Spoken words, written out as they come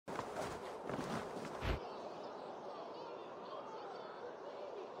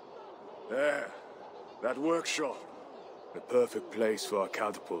There. That workshop. The perfect place for our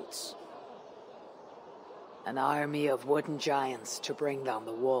catapults. An army of wooden giants to bring down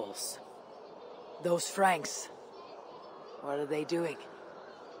the walls. Those Franks, what are they doing?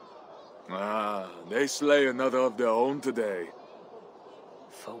 Ah, they slay another of their own today.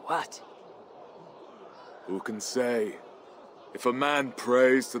 For what? Who can say? If a man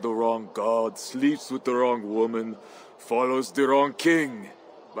prays to the wrong god, sleeps with the wrong woman, follows the wrong king,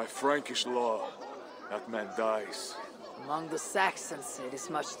 by Frankish law, that man dies. Among the Saxons, it is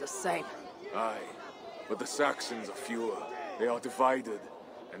much the same. Aye, but the Saxons are fewer. They are divided,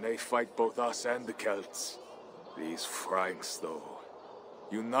 and they fight both us and the Celts. These Franks, though,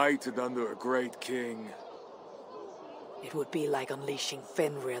 united under a great king. It would be like unleashing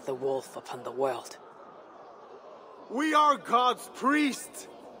Fenrir the Wolf upon the world. We are God's priests,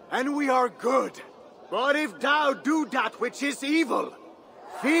 and we are good. But if thou do that which is evil,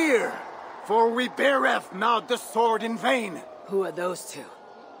 fear, for we beareth not the sword in vain. Who are those two?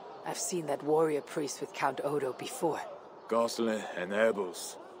 I've seen that warrior priest with Count Odo before. Gosselin and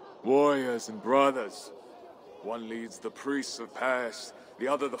Ebels, warriors and brothers. One leads the priests of Paris, the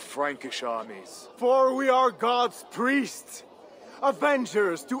other the Frankish armies. For we are God's priests,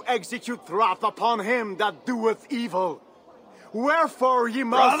 avengers to execute wrath upon him that doeth evil. Wherefore ye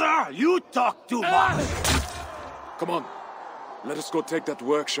must— Brother, you talk too much! Come on, let us go take that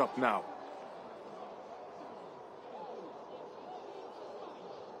workshop now.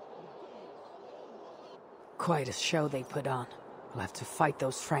 Quite a show they put on. We'll have to fight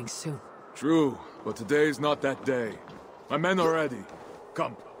those Franks soon. True, but today is not that day. My men are ready.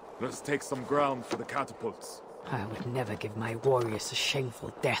 Come, let us take some ground for the catapults. I would never give my warriors a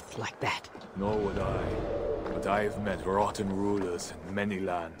shameful death like that. Nor would I. But I have met rotten rulers in many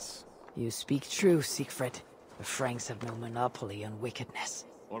lands. You speak true, Siegfried. The Franks have no monopoly on wickedness.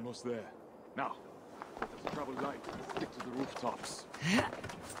 Almost there. Now, let's travel light and stick to the rooftops.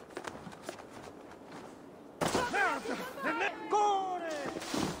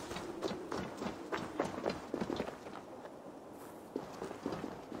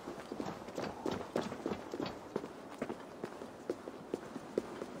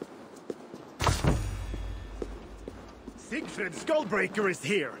 Siegfried Skullbreaker is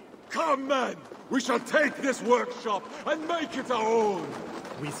here! Come, men! We shall take this workshop and make it our own!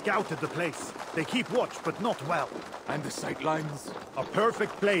 We scouted the place. They keep watch, but not well. And the sight lines? A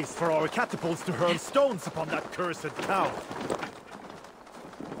perfect place for our catapults to hurl stones upon that cursed town.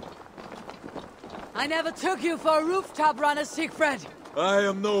 I never took you for a rooftop runner, Siegfried! I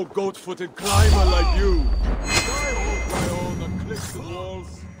am no goat-footed climber like you! I hold my own on cliffs and walls.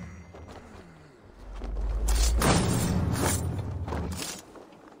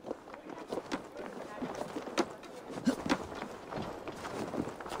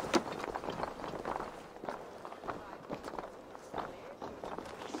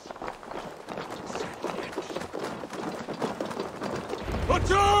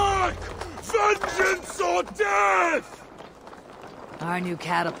 Attack! Vengeance or death! Our new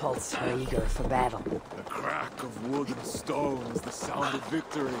catapults are eager for battle. The crack of wood and stone is the sound of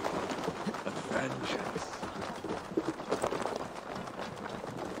victory and vengeance.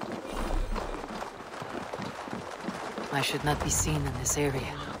 I should not be seen in this area.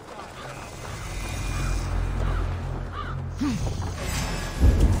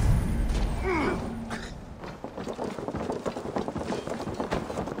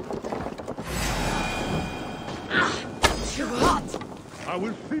 Too hot! I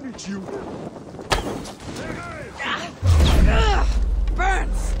will finish you!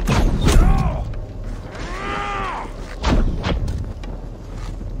 Burns!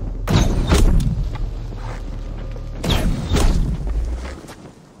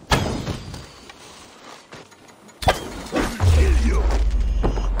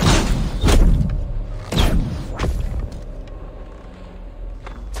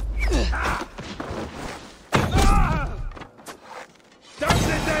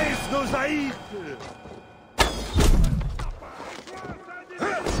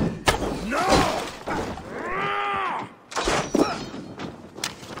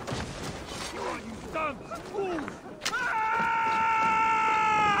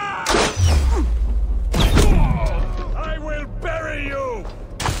 I will bury you!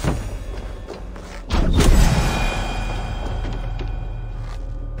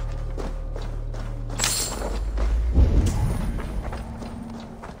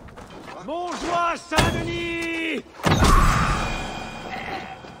 Bonjour, Saint-Denis!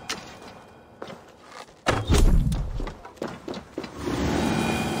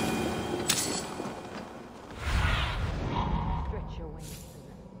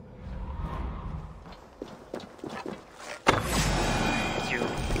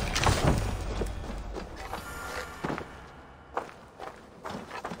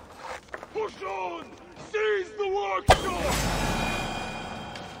 on! Seize the workshop!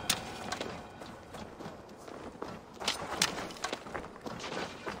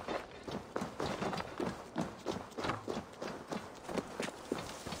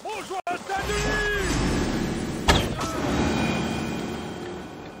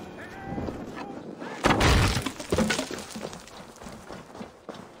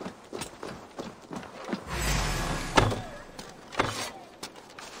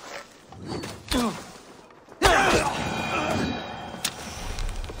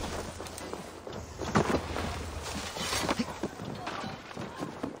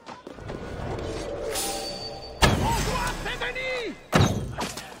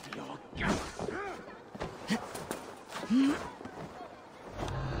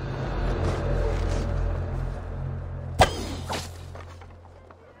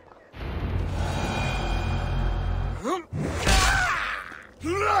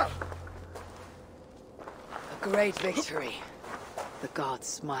 Great victory. The gods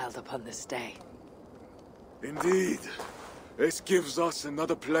smiled upon this day. Indeed. This gives us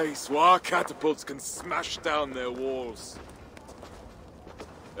another place where our catapults can smash down their walls.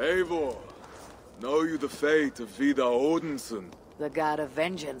 Eivor, know you the fate of Vidar Odinson? The god of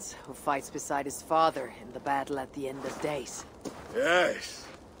vengeance, who fights beside his father in the battle at the end of days. Yes.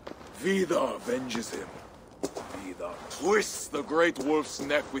 Vidar avenges him. Vidar twists the great wolf's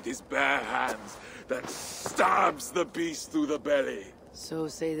neck with his bare hands, then stabs the beast through the belly. So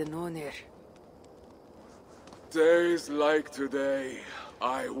say the Nonir. Days like today,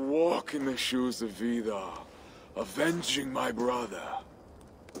 I walk in the shoes of Vidar, avenging my brother.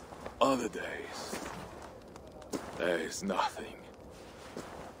 Other days, there is nothing.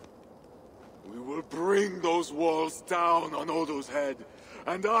 We will bring those walls down on Odo's head,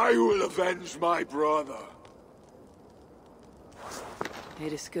 and I will avenge my brother.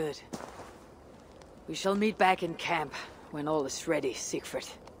 It is good. We shall meet back in camp when all is ready, Siegfried.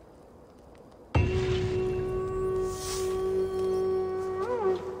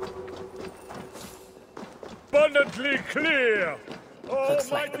 Abundantly clear!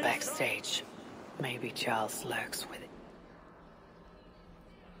 Looks like the backstage. Maybe Charles lurks with it.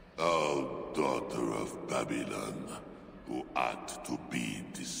 O daughter of Babylon, who ought to be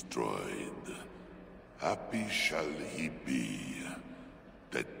destroyed, happy shall he be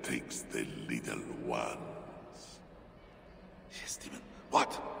that takes the little ones. Yes, demon.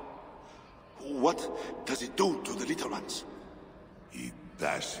 What? What does it do to the little ones? He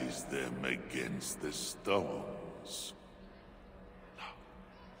dashes them against the stones.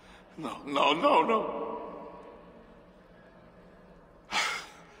 No.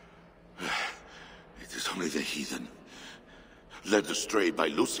 It is only the heathen, led astray by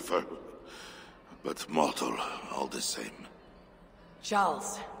Lucifer, but mortal all the same.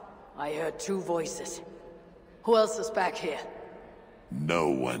 Charles, I heard two voices. Who else is back here? No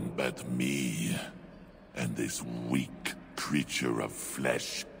one but me, and this weak creature of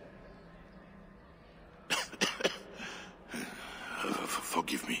flesh.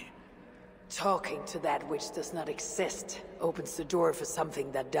 Forgive me. Talking to that which does not exist opens the door for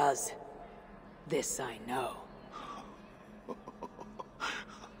something that does. This I know.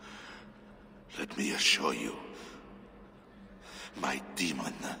 Let me assure you, my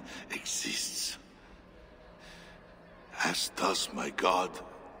demon exists. As does my god.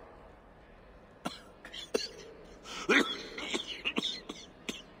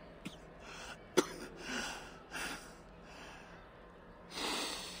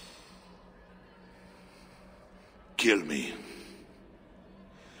 Kill me.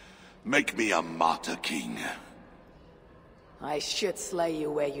 Make me a martyr king. I should slay you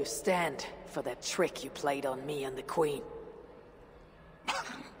where you stand for that trick you played on me and the Queen.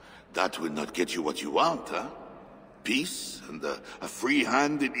 That will not get you what you want, huh? Peace and a free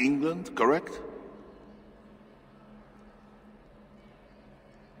hand in England, correct?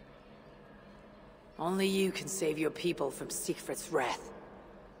 Only you can save your people from Siegfried's wrath.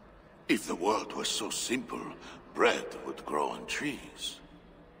 If the world was so simple, bread would grow on trees.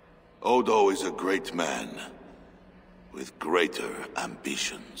 Odo is a great man, with greater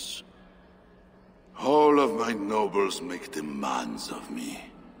ambitions. All of my nobles make demands of me.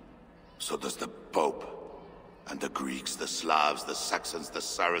 So does the Pope, and the Greeks, the Slavs, the Saxons, the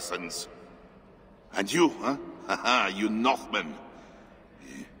Saracens. And you, huh? Haha, you Northmen.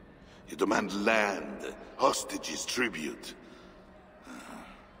 You demand land, hostages, tribute.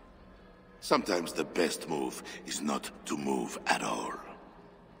 Sometimes the best move is not to move at all.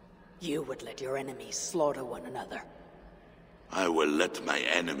 You would let your enemies slaughter one another. I will let my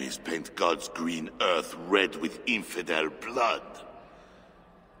enemies paint God's green earth red with infidel blood.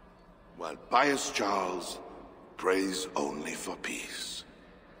 while pious Charles prays only for peace.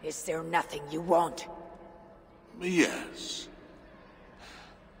 Is there nothing you want? Yes.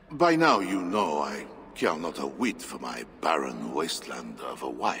 By now you know I care not a whit for my barren wasteland of a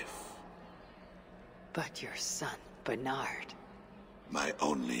wife. But your son, Bernard. My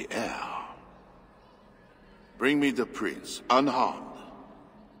only heir. Bring me the prince, unharmed,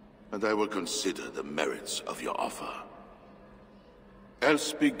 and I will consider the merits of your offer.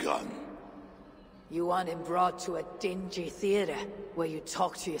 Else be gone. You want him brought to a dingy theater, where you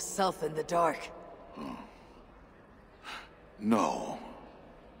talk to yourself in the dark? No.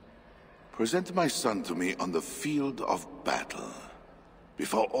 Present my son to me on the field of battle,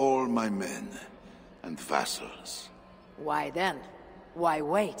 before all my men and vassals. Why then? Why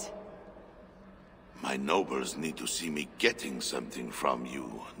wait? My nobles need to see me getting something from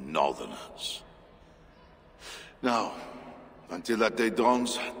you, northerners. Now, until that day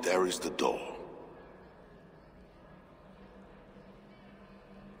dawns, there is the door.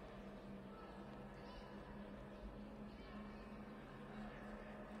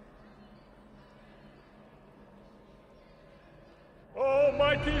 Oh,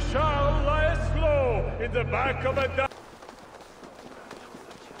 mighty shall lies slow in the back of a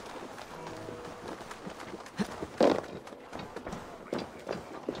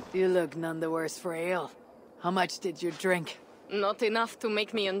You look none the worse for ale. How much did you drink? Not enough to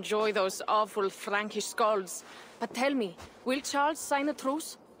make me enjoy those awful Frankish skalds. But tell me, will Charles sign a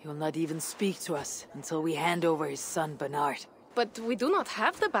truce? He'll not even speak to us until we hand over his son Bernard. But we do not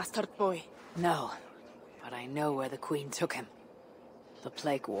have the bastard boy. No, but I know where the Queen took him. The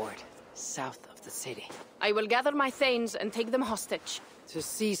Plague Ward, south of the city. I will gather my thanes and take them hostage. To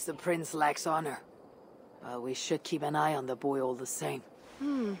seize the prince lacks honor. Well, we should keep an eye on the boy all the same.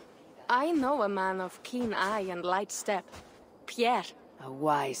 I know a man of keen eye and light step. Pierre. A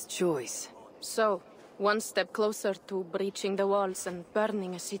wise choice. So, one step closer to breaching the walls and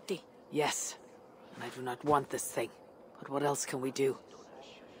burning a city. Yes, and I do not want this thing. But what else can we do?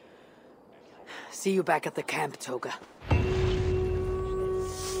 See you back at the camp, Toga.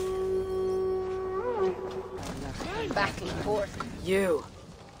 Back and forth. You.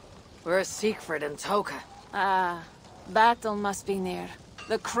 Where's Siegfried and Toga? Battle must be near.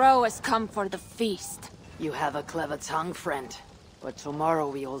 The crow has come for the feast. You have a clever tongue, friend. But tomorrow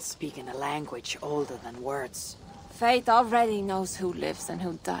we all speak in a language older than words. Fate already knows who lives and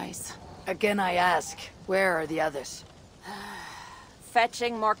who dies. Again I ask, where are the others?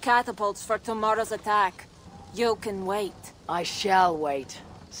 Fetching more catapults for tomorrow's attack. You can wait. I shall wait.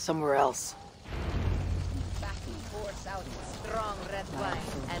 Somewhere else. Back and forth out with strong red wine,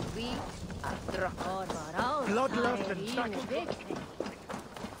 and we are drunk. bloodlust and sacrifice.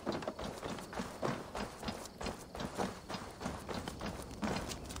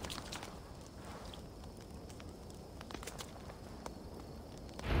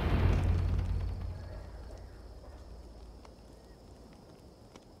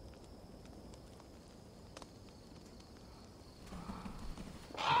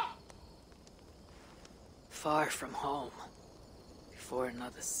 Far from home, before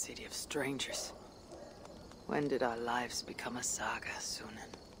another city of strangers. When did our lives become a saga,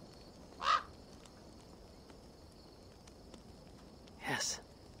 Sunan? Yes,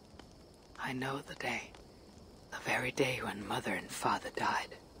 I know the day. The very day when Mother and Father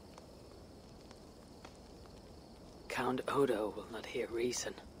died. Count Odo will not hear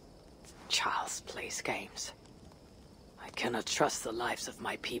reason. Charles plays games. I cannot trust the lives of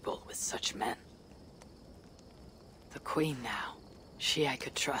my people with such men. The Queen now. She I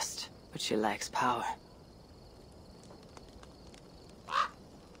could trust, but she lacks power.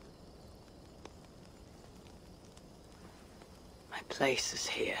 My place is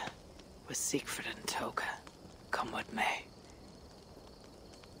here, with Siegfried and Toga, come what may.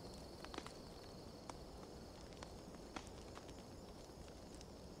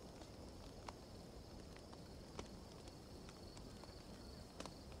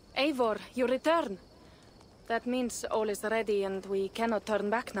 Eivor, you return. That means all is ready and we cannot turn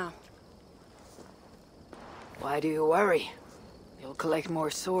back now. Why do you worry? You'll collect more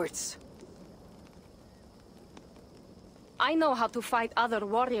swords. I know how to fight other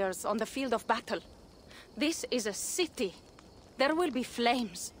warriors on the field of battle. This is a city. There will be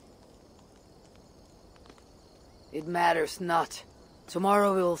flames. It matters not.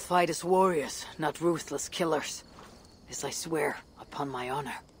 Tomorrow we will fight as warriors, not ruthless killers. This I swear, upon my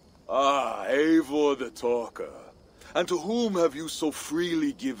honor. Ah, Eivor the Talker. And to whom have you so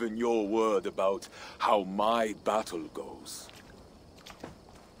freely given your word about how my battle goes?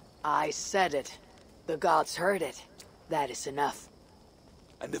 I said it. The gods heard it. That is enough.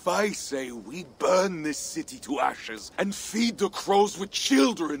 And if I say we burn this city to ashes and feed the crows with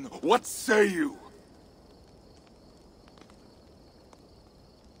children, what say you?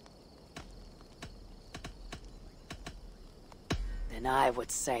 Then I would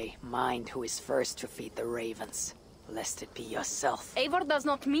say, mind who is first to feed the ravens, lest it be yourself. Eivor does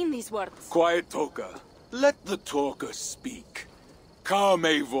not mean these words. Quiet, Toka. Let the talker speak. Come,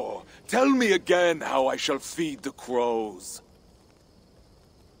 Eivor. Tell me again how I shall feed the crows.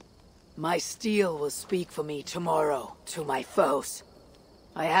 My steel will speak for me tomorrow, to my foes.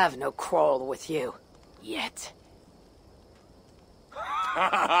 I have no quarrel with you, yet. Ha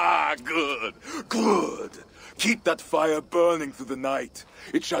ha ha! Good, good. Keep that fire burning through the night.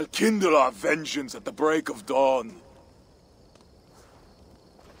 It shall kindle our vengeance at the break of dawn.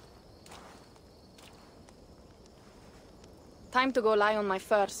 Time to go lie on my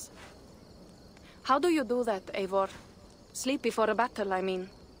furs. How do you do that, Eivor? Sleep before a battle, I mean.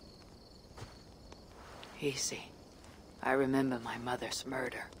 Easy. I remember my mother's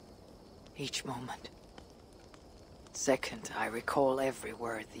murder. Each moment. Second, I recall every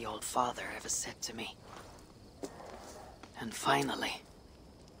word the old father ever said to me. And finally,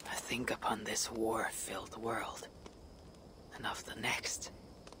 I think upon this war-filled world. And of the next.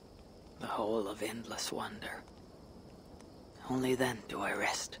 The whole of endless wonder. Only then do I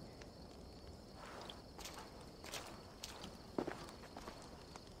rest.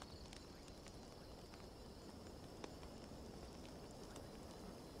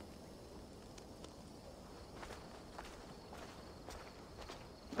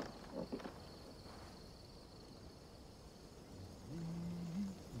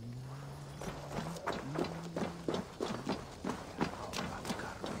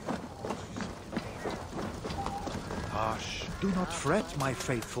 Do not fret, my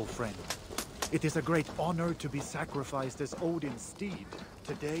faithful friend. It is a great honor to be sacrificed as Odin's steed.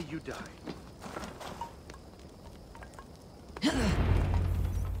 Today you die.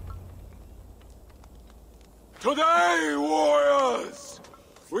 Today, warriors!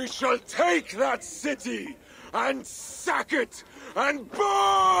 We shall take that city and sack it and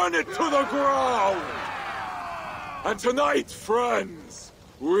burn it to the ground! And tonight, friends,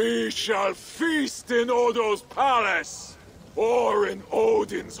 we shall feast in Odo's palace! Or in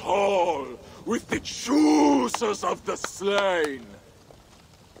Odin's hall, with the choosers of the slain.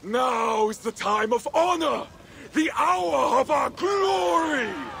 Now is the time of honor, the hour of our glory!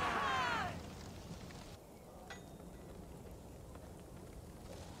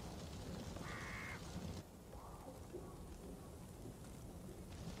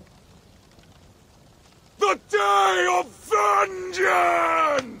 The day of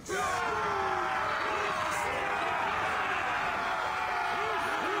vengeance!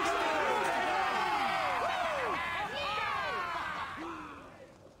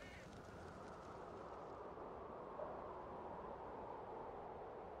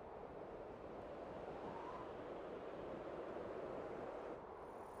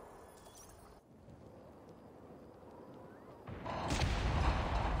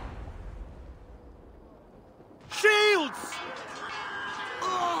 Shields!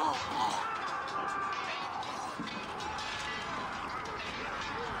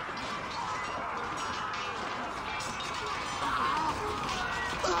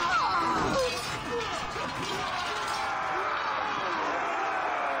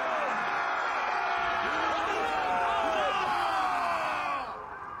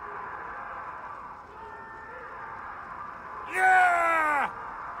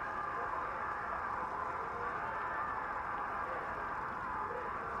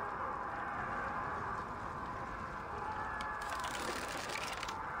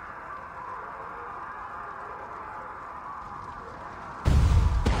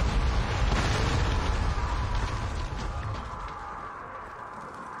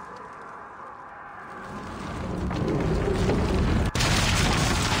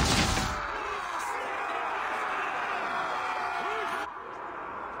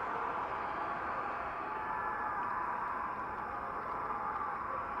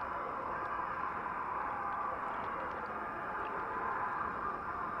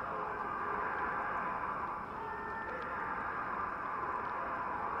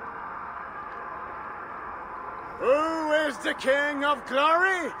 Who is the King of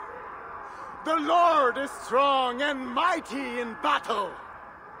Glory? The Lord is strong and mighty in battle.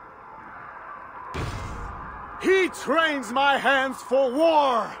 He trains my hands for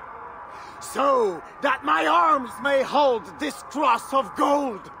war, so that my arms may hold this cross of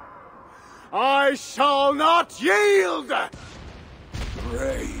gold. I shall not yield!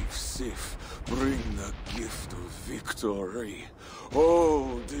 Brave Sif, bring the gift of victory.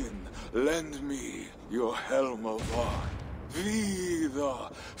 Odin, lend me your helm of art. Vida,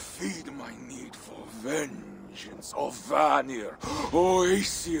 feed my need for vengeance. O Vanir, O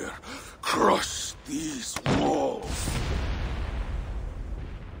Aesir, crush these walls.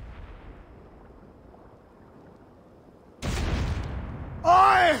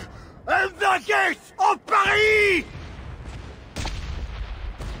 I am the gate of Paris!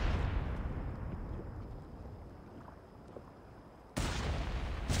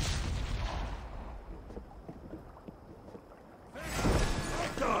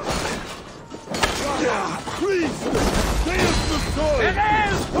 Please, stay at the sword! It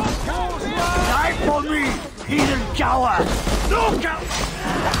is! Die for me, heathen coward! Look out!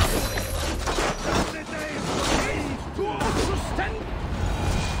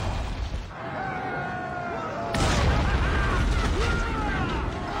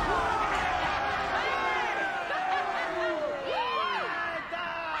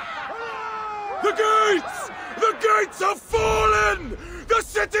 The gates! The gates have fallen! The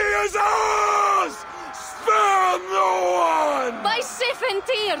city is ours! Spare no one! By Sif and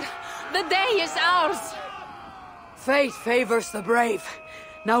Tyr, the day is ours! Fate favors the brave.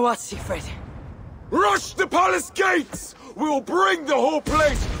 Now what, Siegfried? Rush the palace gates! We will bring the whole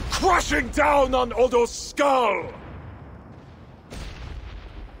place crashing down on Odo's skull!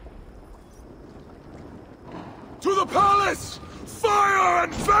 To the palace! Fire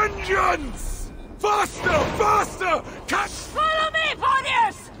and vengeance! Faster! Faster! Catch! Follow me,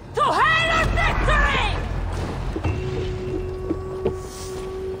 warriors! To hell and victory!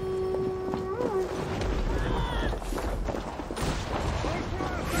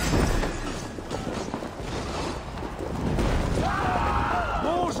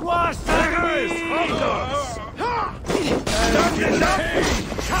 Bourgeois service!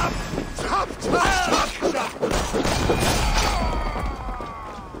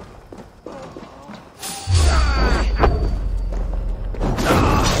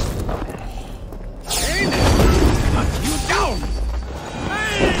 You down!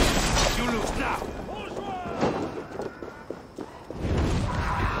 You lose now!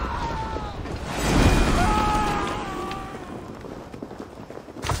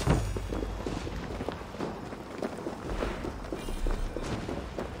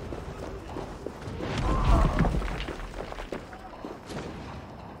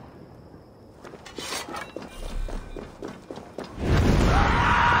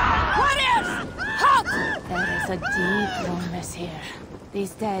 A deep loneliness here.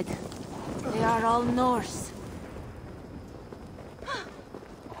 These dead, they are all Norse.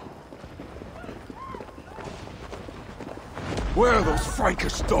 Where are those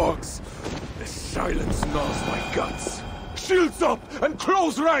Frankish dogs? The silence gnaws my guts. Shields up and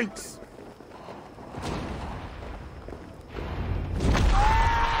close ranks!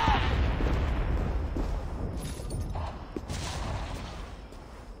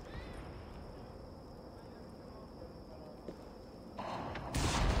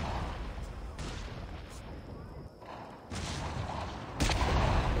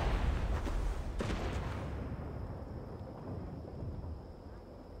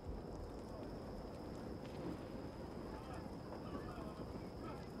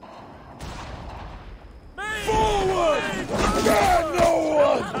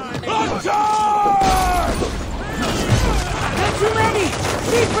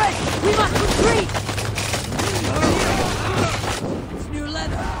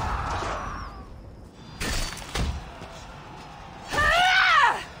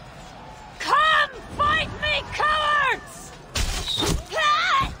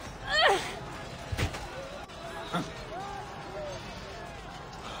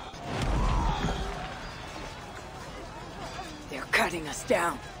 Cutting us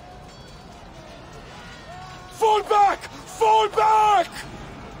down. Fall back! Fall back!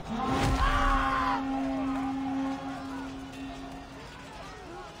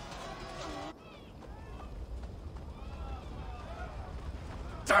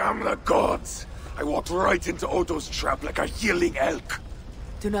 Damn the gods! I walked right into Odo's trap like a yelling elk.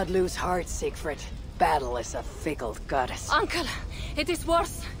 Do not lose heart, Siegfried. Battle is a fickle goddess. Uncle, it is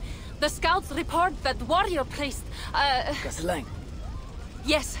worse. The scouts report that warrior priest, Gosling.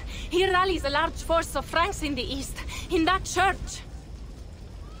 Yes, he rallies a large force of Franks in the east, in that church.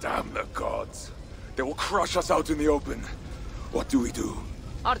 Damn the gods. They will crush us out in the open. What do we do?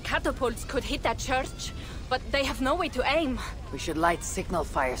 Our catapults could hit that church, but they have no way to aim. We should light signal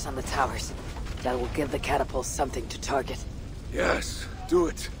fires on the towers. That will give the catapults something to target. Yes, do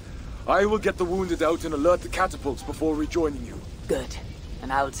it. I will get the wounded out and alert the catapults before rejoining you. Good.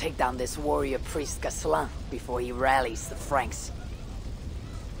 And I will take down this warrior priest Gasselin before he rallies the Franks.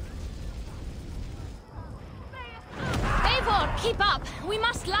 Eivor, keep up! We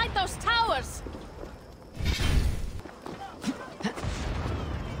must light those towers!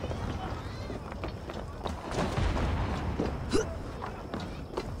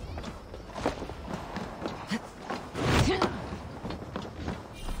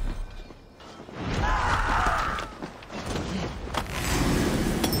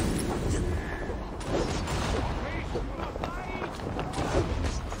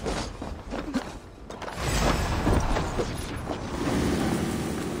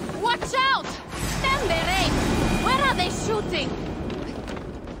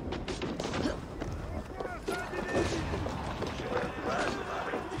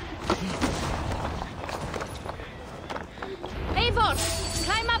 Eivor,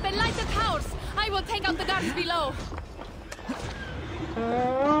 climb up and light the towers. I will take out the guards below.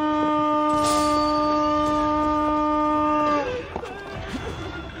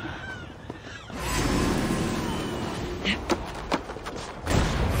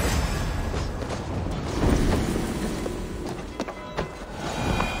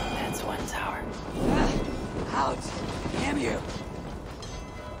 That's one tower. Out! Damn you!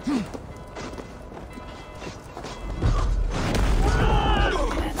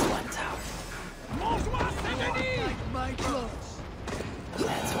 That's one tower. My clothes!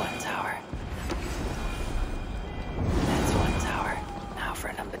 That's one tower. That's one tower. Now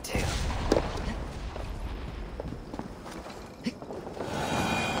for number 2.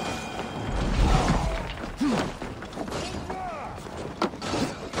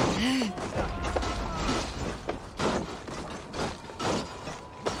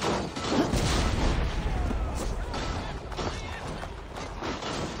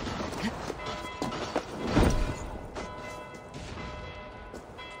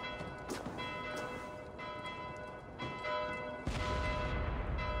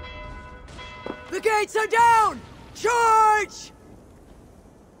 The gates are down! Charge!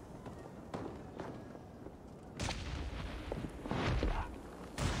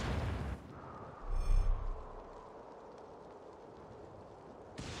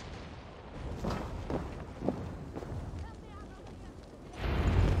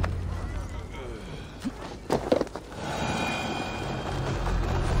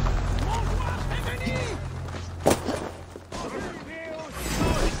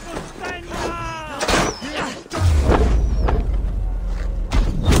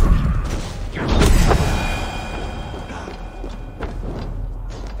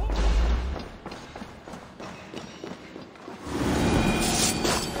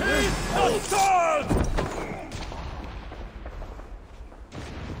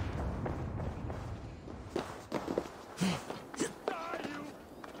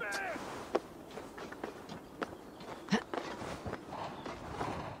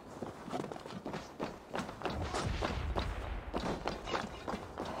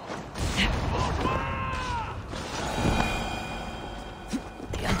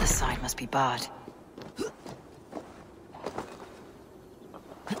 The other side must be barred.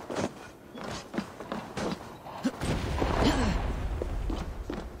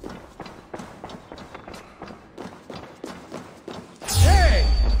 Hey!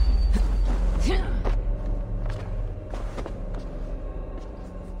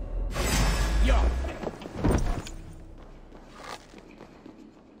 Yo!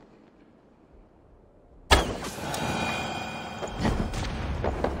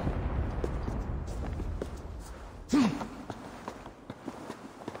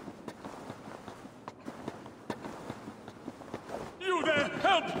 You there!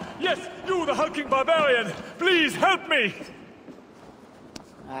 Help! Yes, you, the hulking barbarian! Please help me!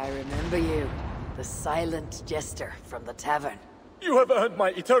 I remember you. The silent jester from the tavern. You have earned my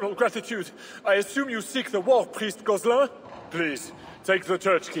eternal gratitude. I assume you seek the war priest Gozlin? Please, take the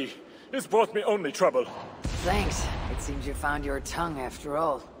church key. It's brought me only trouble. Thanks. It seems you found your tongue after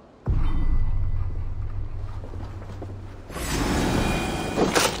all.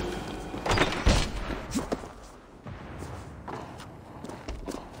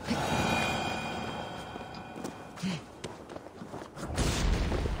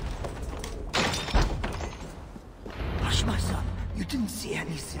 Hush, my son. You didn't see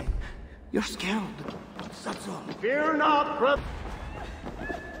anything. You're scared. That's all. Fear not, brother.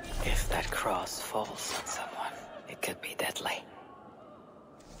 If that cross falls on someone, it could be deadly.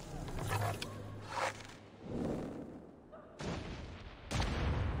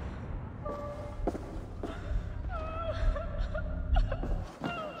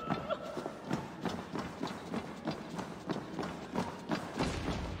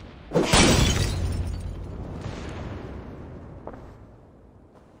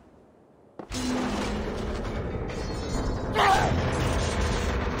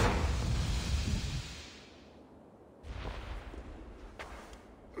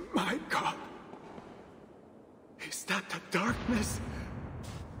 darkness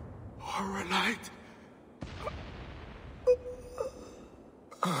or a light?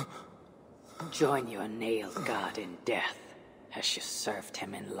 Join your nailed god in death, as you served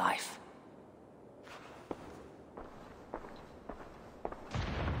him in life.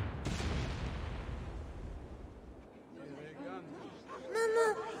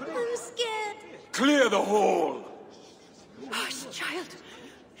 Mama, I'm scared. Clear the hall! Hush, child.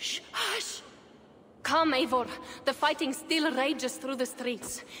 Shh, hush. Come, Eivor. The fighting still rages through the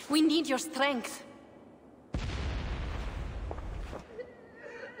streets. We need your strength.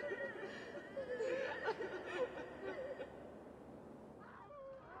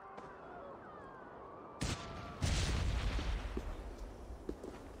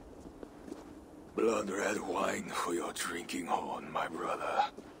 Blood-red wine for your drinking horn, my brother.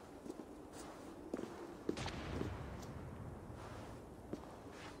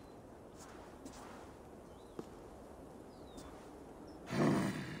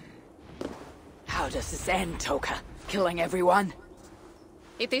 How does this end, Toka? Killing everyone?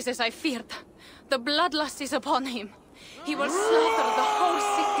 It is as I feared. The bloodlust is upon him. He will slaughter the whole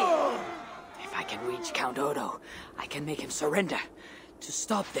city. If I can reach Count Odo, I can make him surrender. To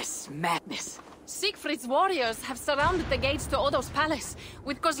stop this madness. Siegfried's warriors have surrounded the gates to Odo's palace.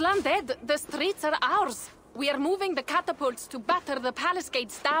 With Kozlan dead, the streets are ours. We are moving the catapults to batter the palace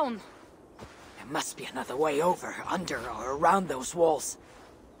gates down. There must be another way over, under, or around those walls.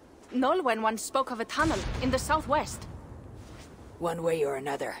 Nolwenn once spoke of a tunnel in the southwest. One way or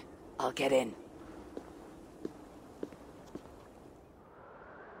another, I'll get in.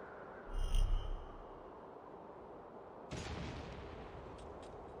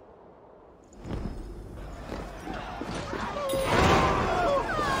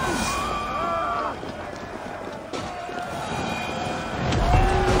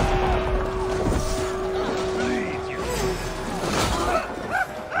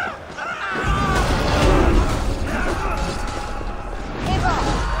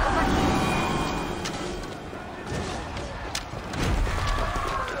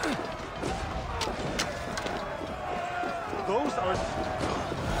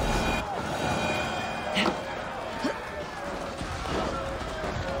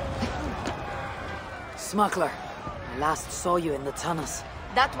 Smuggler, I last saw you in the tunnels.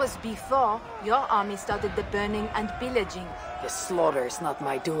 That was before your army started the burning and pillaging. This slaughter is not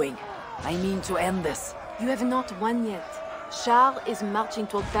my doing. I mean to end this. You have not won yet. Charles is marching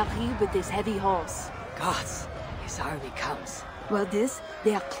toward Paris with his heavy horse. Gods, his army comes. Well,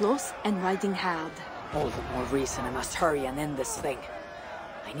 they are close and riding hard. All the more reason I must hurry and end this thing.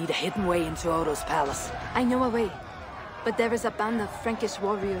 I need a hidden way into Odo's palace. I know a way, but there is a band of Frankish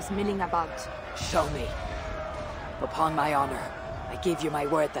warriors milling about. Show me. Upon my honor, I give you my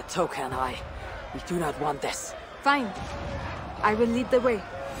word that Toka and we do not want this. Fine. I will lead the way.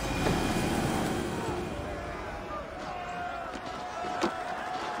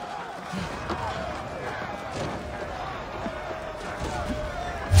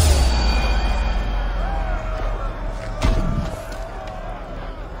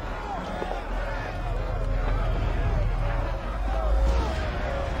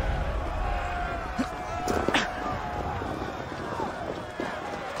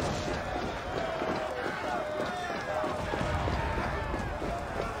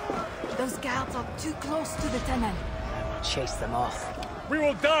 Those guards are too close to the tunnel. I will chase them off. We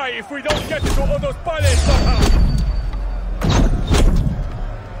will die if we don't get into Odo's palace somehow!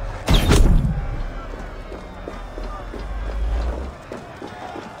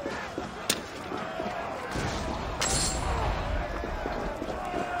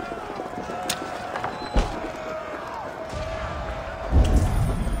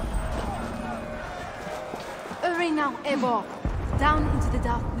 Hurry now, Eivor. Down into the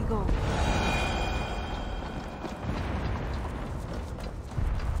dark we go.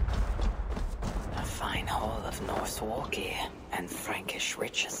 A fine hall of Norse war gear and Frankish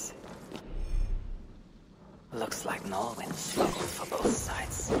riches. Looks like Nolwenn struggled for both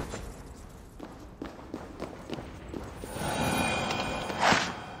sides.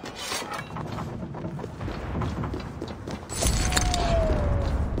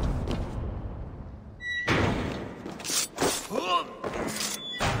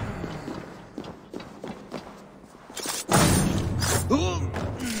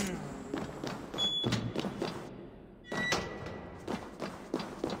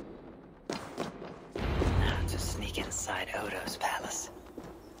 Now to sneak inside Odo's palace.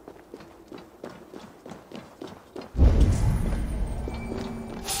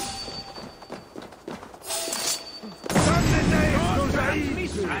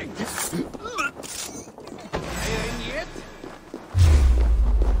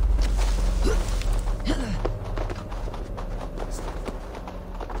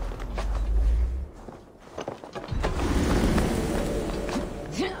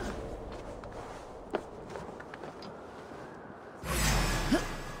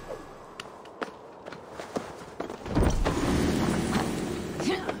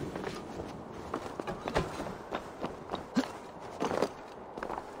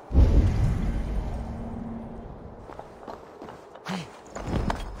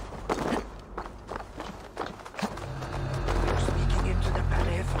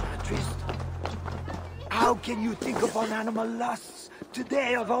 How can you think upon animal lusts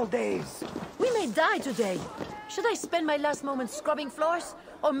today of all days? We may die today. Should I spend my last moments scrubbing floors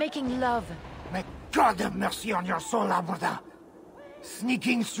or making love? May God have mercy on your soul, Abuda.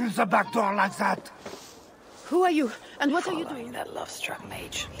 Sneaking through the back door like that. Who are you, and what are you doing? That love-struck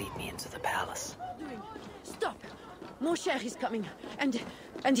mage, lead me into the palace. Stop! Mon cher is coming,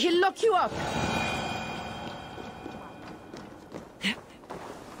 and he'll lock you up!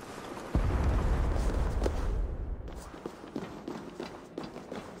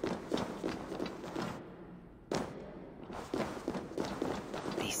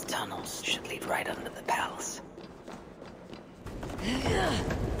 These tunnels should lead right under the palace.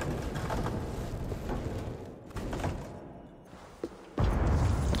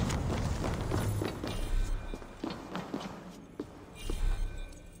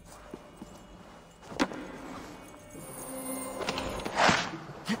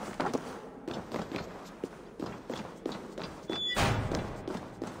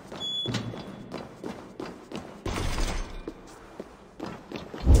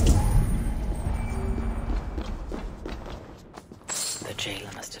 The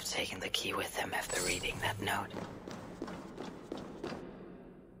jailer must have taken the key with him after reading that note.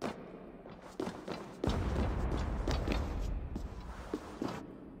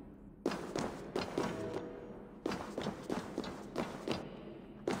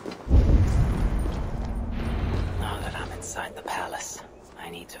 Now that I'm inside the palace, I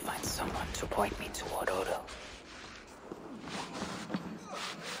need to find someone to point me toward Odo.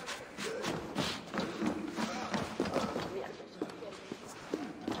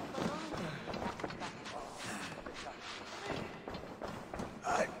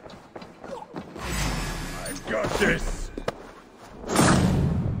 Got this!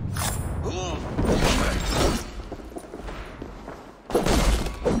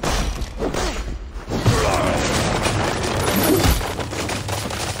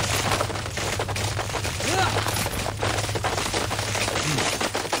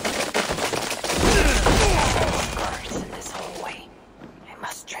 Guards in this hallway. I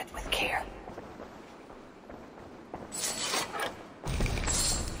must tread with care.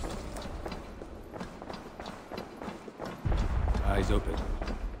 Eyes open.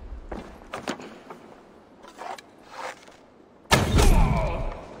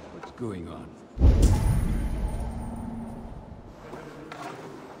 What's going on?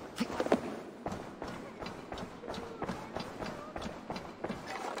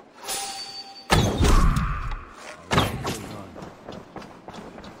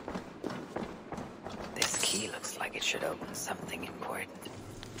 This key looks like it should open something important.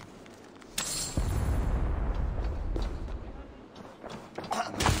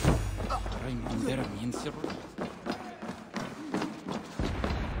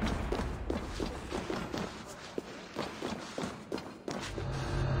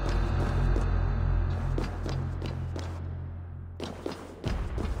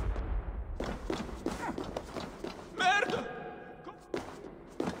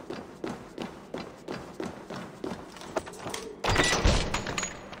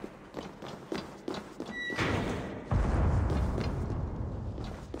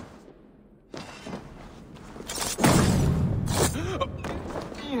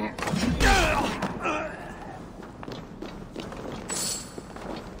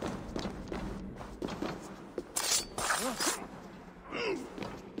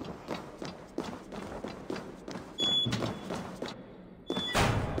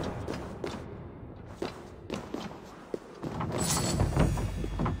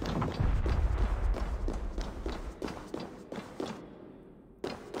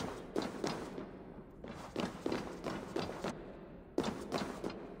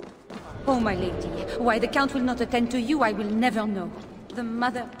 Oh, my lady, why the Count will not attend to you, I will never know. The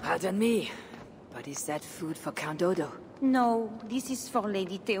mother... Pardon me, but is that food for Count Odo? No, this is for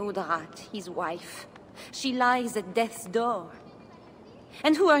Lady Theodorat, his wife. She lies at death's door.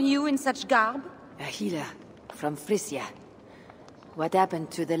 And who are you in such garb? A healer from Frisia. What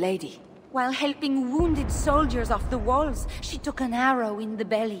happened to the lady? While helping wounded soldiers off the walls, she took an arrow in the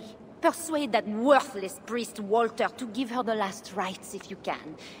belly. Persuade that worthless priest Walter to give her the last rites if you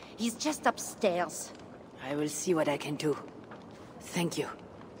can. He's just upstairs. I will see what I can do. Thank you.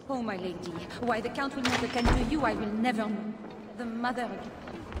 Oh, my lady, why the Count will not attend to you, I will never know. The mother...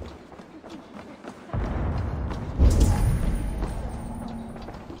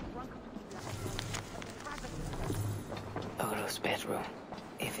 Odo's bedroom.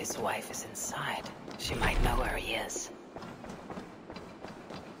 If his wife is inside, she might know where he is.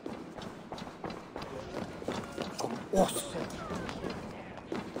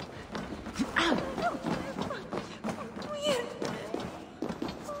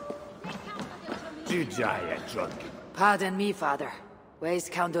 Du giant drunken. Pardon me, father. Where's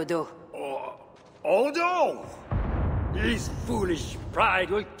Count Odo? Odo! His foolish pride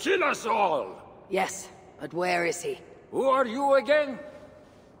will kill us all! Yes, but where is he? Who are you again?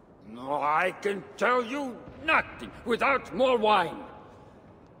 No, I can tell you nothing without more wine.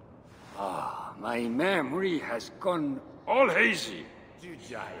 Ah, my memory has gone all hazy. You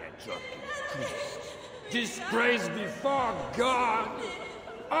giant drunken priest. Disgraced before God.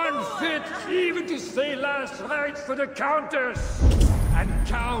 Unfit even to say last rites for the countess. And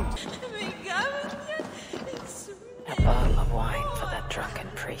count. A bottle of wine for that drunken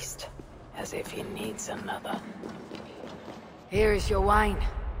priest. As if he needs another. Here is your wine.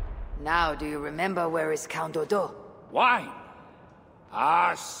 Now, do you remember where is Count Odo? Wine?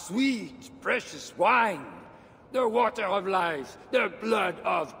 Ah, sweet, precious wine. The water of life, the blood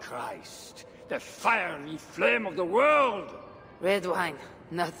of Christ. The fiery flame of the world. Red wine,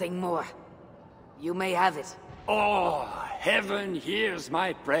 nothing more. You may have it. Oh, heaven hears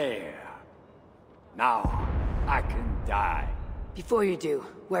my prayer. Now, I can die. Before you do,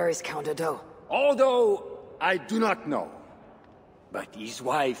 where is Count Odo? Although I do not know. But his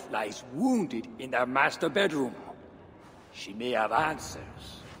wife lies wounded in their master bedroom. She may have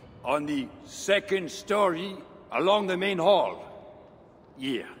answers. On the second story, along the main hall.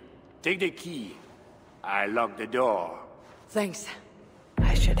 Here, take the key. I lock the door. Thanks.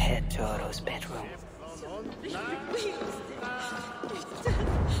 I should head to Odo's bedroom.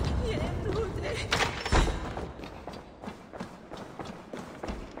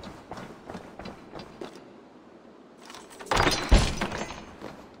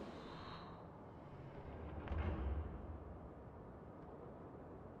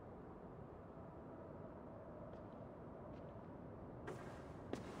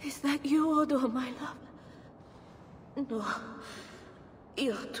 Is that you, Odo, my love? No.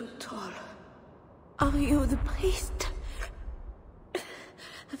 You're too tall. Are you the priest?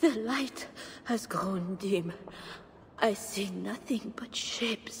 The light has grown dim. I see nothing but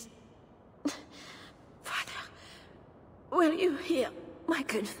shapes. Father, will you hear my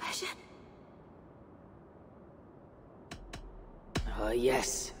confession? Oh,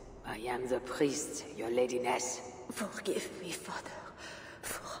 yes. I am the priest, your ladiness. Forgive me, Father,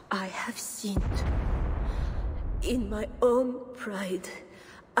 for I have sinned. In my own pride,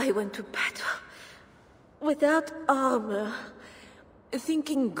 I went to battle without armor,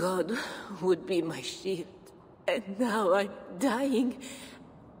 thinking God would be my shield. And now I'm dying,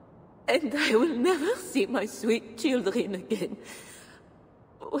 and I will never see my sweet children again.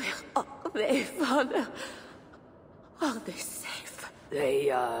 Where are they, Father? Are they safe? They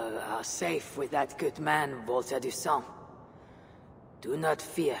are safe with that good man, Walter Dusan. Do not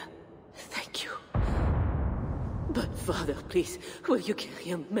fear. Thank you. But Father, please, will you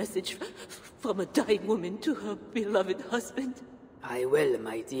carry a message from a dying woman to her beloved husband? I will,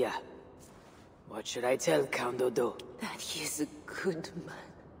 my dear. What should I tell Count Odo? That he is a good man.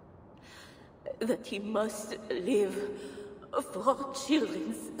 That he must live for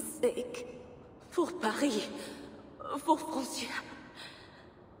children's sake. For Paris. For Francia.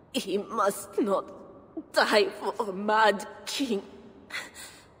 He must not die for a mad king.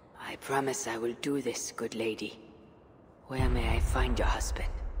 I promise I will do this, good lady. Where may I find your husband?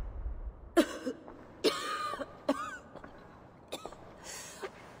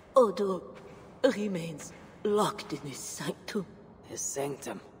 Odo remains locked in his sanctum. His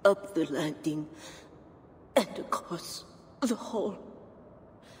sanctum? Up the landing and across the hall.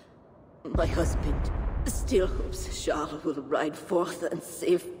 My husband still hopes Charles will ride forth and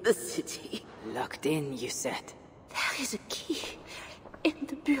save the city. Locked in, you said? There is a key in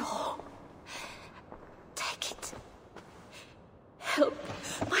the bureau. Take it. Help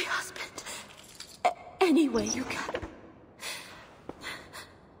my husband any way you can.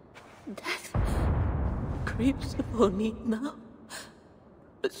 Death creeps upon me now,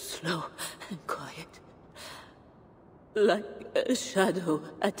 slow and quiet, like a shadow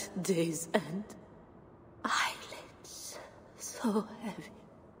at day's end. Eyelids so heavy.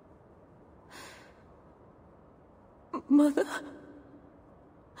 Mother,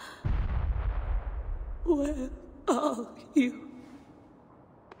 where are you?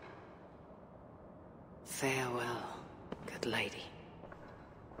 Farewell, good lady.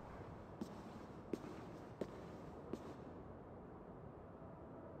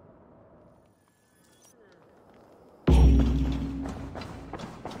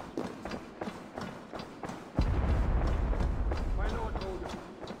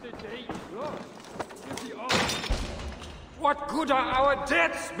 What good are our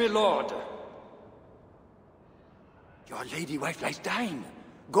deaths, my lord? Your lady wife lies dying.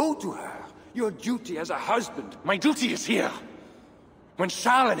 Go to her. Your duty as a husband. My duty is here. When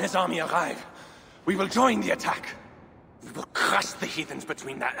Charles and his army arrive, we will join the attack. We will crush the heathens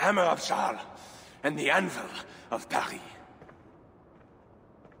between the hammer of Charles and the anvil of Paris.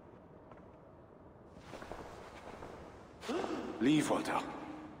 Leave, Walter.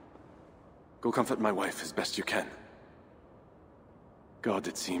 Go comfort my wife as best you can. God,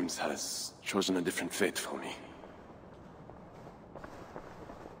 it seems, has chosen a different fate for me.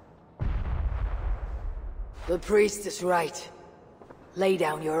 The priest is right. Lay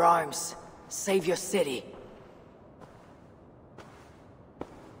down your arms. Save your city.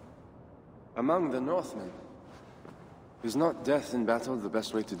 Among the Northmen, is not death in battle the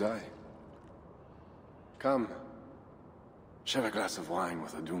best way to die? Come, share a glass of wine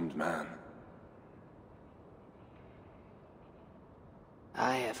with a doomed man.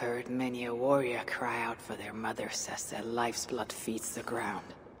 I have heard many a warrior cry out for their mothers as their life's blood feeds the ground.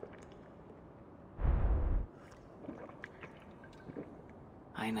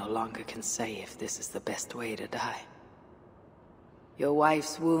 I no longer can say if this is the best way to die. Your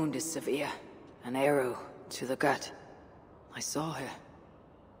wife's wound is severe. An arrow to the gut. I saw her.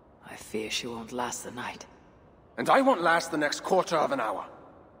 I fear she won't last the night. And I won't last the next quarter of an hour.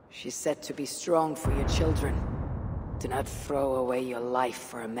 She's said to be strong for your children. Do not throw away your life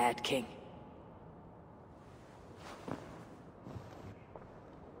for a mad king.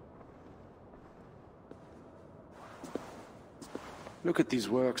 Look at these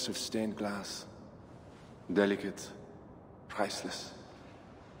works of stained glass. Delicate, priceless.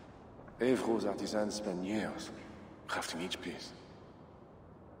 Eivor's artisans spend years crafting each piece.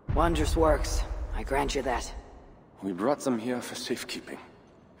 Wondrous works, I grant you that. We brought them here for safekeeping.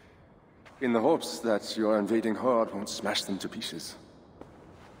 In the hopes that your invading horde won't smash them to pieces.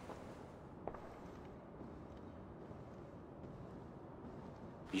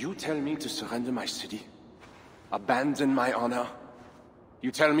 You tell me to surrender my city? Abandon my honor? You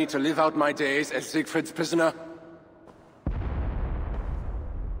tell me to live out my days as Siegfried's prisoner?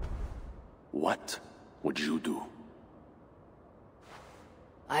 What would you do?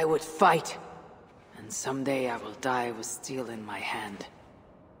 I would fight. And someday I will die with steel in my hand.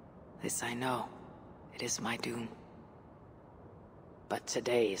 This I know. It is my doom. But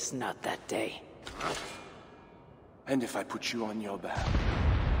today is not that day. And if I put you on your back,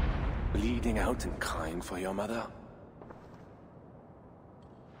 bleeding out and crying for your mother?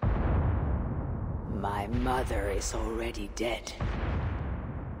 My mother is already dead.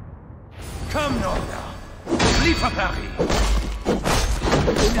 Come, Norda! Flee for Paris!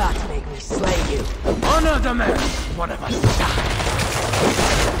 Do not make me slay you. Honor demands one of us die.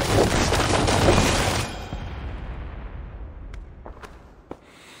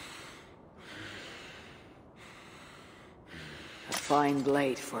 A fine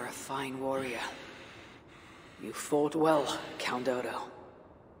blade for a fine warrior. You fought well, Count Odo.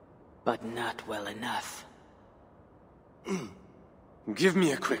 But not well enough. Give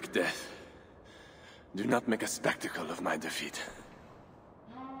me a quick death. Do not make a spectacle of my defeat.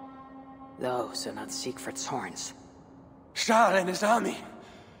 Those are not Siegfried's horns. Charles and his army.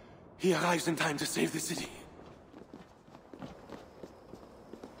 He arrives in time to save the city.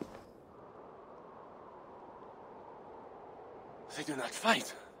 They do not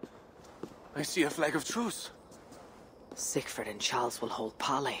fight. I see a flag of truce. Siegfried and Charles will hold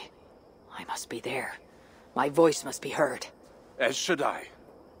parley. I must be there. My voice must be heard. As should I.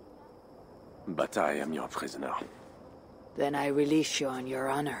 But I am your prisoner. Then I release you on your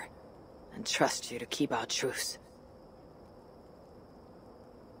honor, and trust you to keep our truce.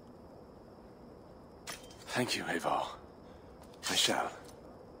 Thank you, Eivor. I shall.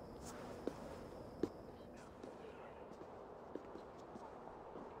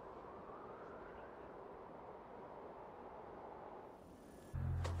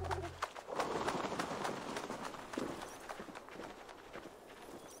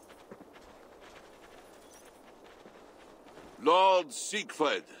 Lord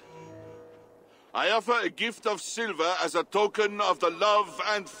Siegfried, I offer a gift of silver as a token of the love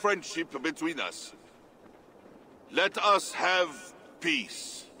and friendship between us. Let us have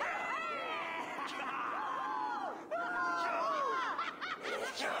peace.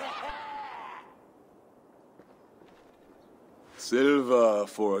 Silver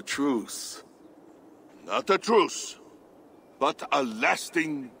for a truce. Not a truce, but a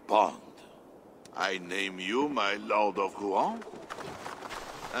lasting bond. I name you my Lord of Rouen,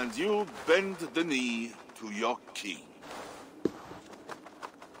 and you bend the knee to your king.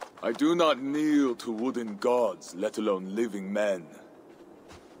 I do not kneel to wooden gods, let alone living men.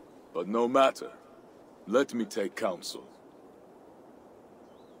 But no matter. Let me take counsel.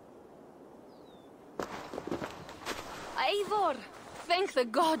 Thank the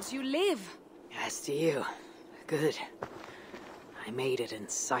gods you live. As to you, good. I made it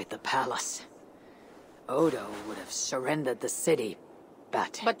inside the palace. Odo would have surrendered the city,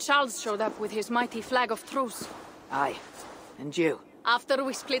 but... But Charles showed up with his mighty flag of truce. Aye, and you? After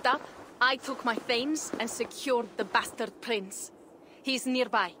we split up, I took my thanes and secured the bastard prince. He's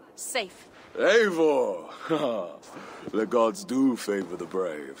nearby, safe. Eivor! The gods do favor the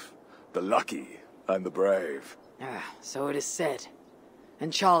brave. The lucky and the brave. Ah, so it is said.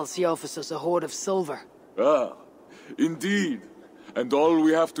 And Charles he offers us a hoard of silver. Ah, indeed. And all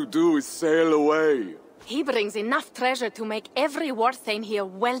we have to do is sail away. He brings enough treasure to make every Warthane here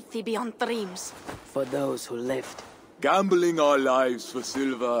wealthy beyond dreams. For those who lived. Gambling our lives for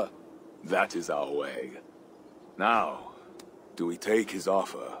silver, that is our way. Now, do we take his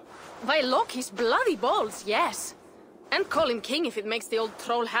offer? By look, his bloody balls, yes. And call him king if it makes the old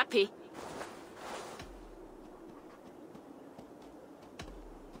troll happy.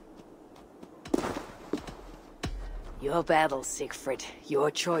 Your battle, Siegfried. Your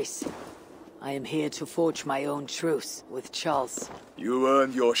choice. I am here to forge my own truce with Charles. You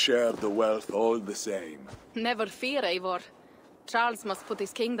earned your share of the wealth all the same. Never fear, Eivor. Charles must put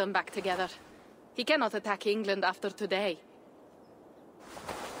his kingdom back together. He cannot attack England after today.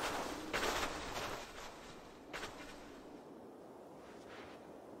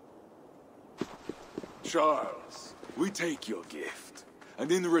 Charles, we take your gift,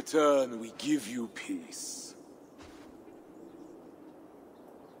 and in return we give you peace.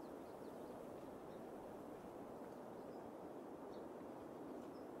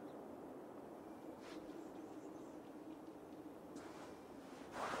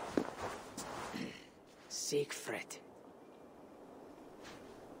 Siegfried.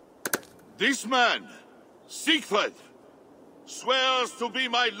 This man, Siegfried, swears to be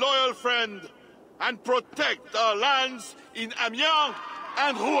my loyal friend and protect our lands in Amiens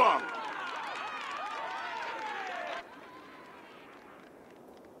and Rouen.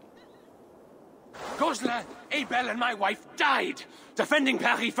 Gosselin, Abel and my wife died defending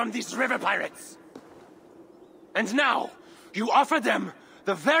Paris from these river pirates. And now, you offer them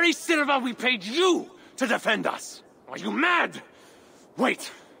the very silver we paid you to defend us. Are you mad?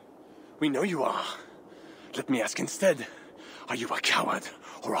 Wait. We know you are. Let me ask instead, are you a coward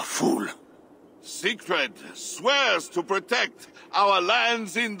or a fool? Siegfried swears to protect our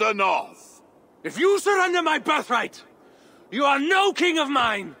lands in the north. If you surrender my birthright, you are no king of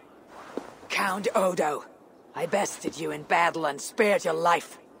mine! Count Odo, I bested you in battle and spared your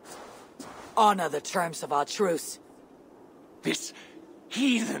life. Honor the terms of our truce. This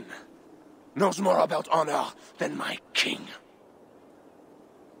heathen knows more about honor than my king.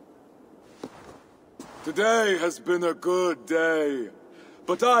 Today has been a good day,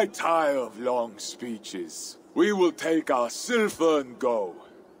 but I tire of long speeches. We will take our silver and go.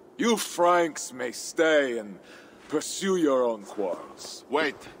 You Franks may stay and pursue your own quarrels.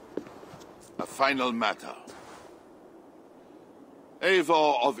 Wait. A final matter.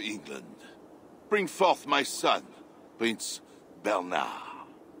 Eivor of England, bring forth my son, Prince Bernard.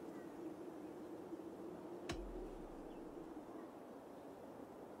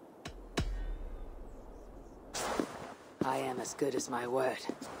 I am as good as my word.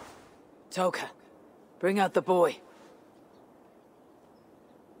 Toka, bring out the boy.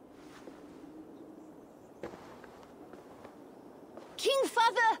 King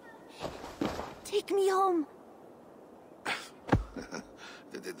Father! Take me home.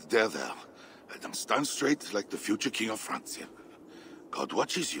 There. Now stand straight like the future king of France. God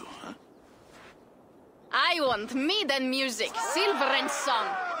watches you, huh? I want mead and music, silver and song,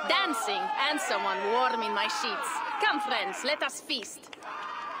 dancing, and someone warm in my sheets. Come, friends, let us feast.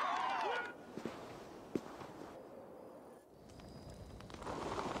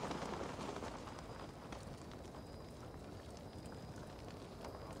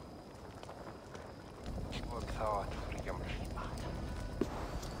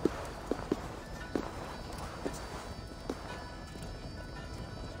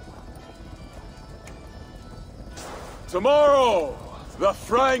 Tomorrow, the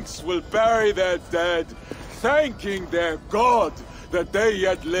Franks will bury their dead, thanking their God that they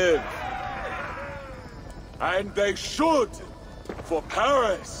yet live. And they should, for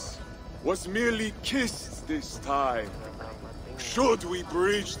Paris was merely kissed this time. Should we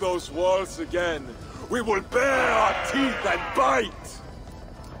breach those walls again, we will bare our teeth and bite.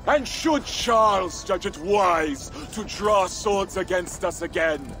 And should Charles judge it wise to draw swords against us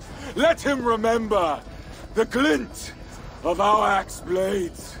again, let him remember the glint of our axe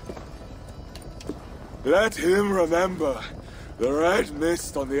blades. Let him remember the red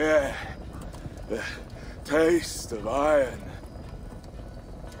mist on the air, the taste of iron,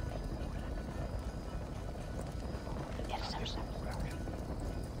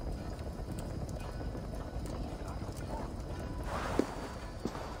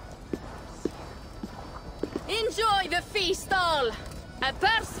 feast all! A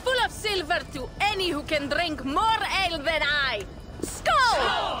purse full of silver to any who can drink more ale than I!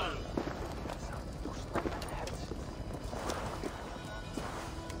 Skål!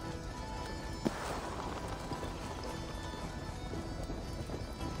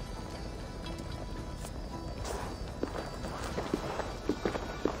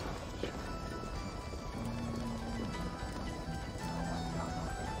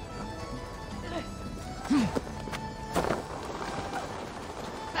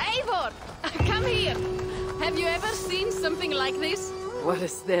 Eivor! Come here! Have you ever seen something like this? What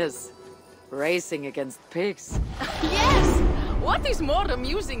is this? Racing against pigs? Yes! What is more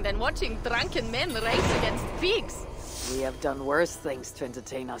amusing than watching drunken men race against pigs? We have done worse things to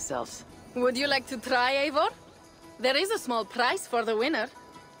entertain ourselves. Would you like to try, Eivor? There is a small prize for the winner.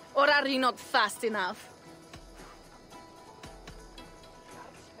 Or are you not fast enough?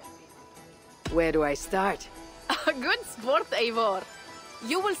 Where do I start? Good sport, Eivor.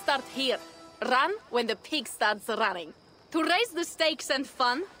 You will start here. Run when the pig starts running. To raise the stakes and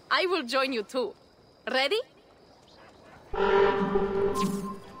fun, I will join you too. Ready?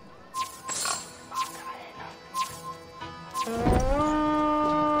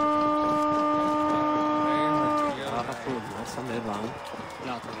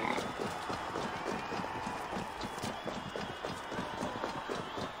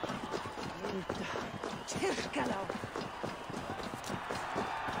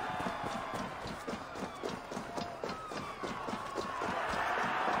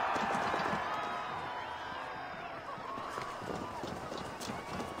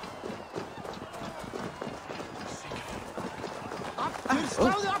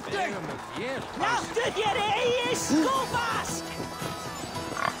 Láttu þér eigi skópask!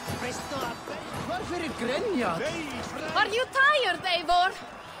 Hvað fyrir grenjað? Are you tired, Eivor?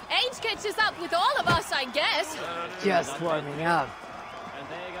 Age catches up with all of us, I guess. Just warming up.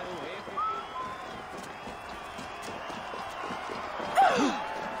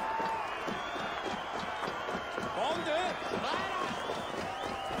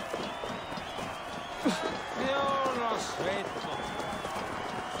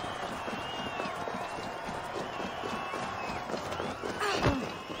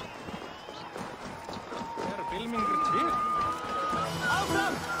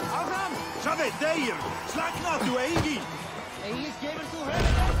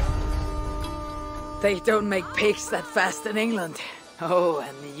 They don't make pigs that fast in England. Oh,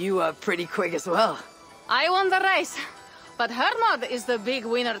 and you are pretty quick as well. I won the race, but Hermod is the big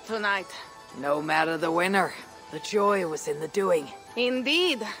winner tonight. No matter the winner, the joy was in the doing.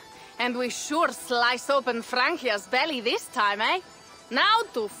 Indeed. And we sure slice open Frankia's belly this time, eh? Now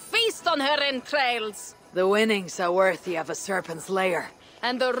to feast on her entrails. The winnings are worthy of a serpent's lair.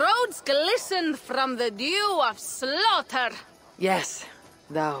 And the roads glistened from the dew of slaughter. Yes,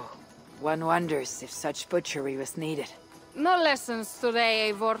 though one wonders if such butchery was needed. No lessons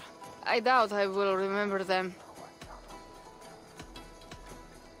today, Eivor. I doubt I will remember them.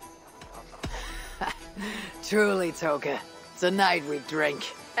 Truly, Toka. Tonight we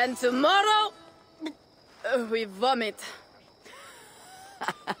drink. And tomorrow, we vomit.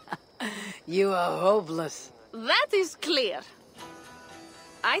 You are hopeless. That is clear.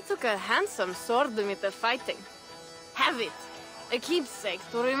 I took a handsome sword with the fighting. Have it. A keepsake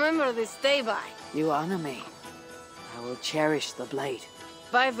to remember this day by. You honor me. I will cherish the blade.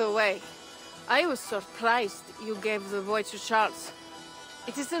 By the way, I was surprised you gave the boy to Charles.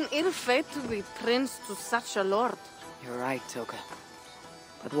 It is an ill fate to be prince to such a lord. You're right, Toka.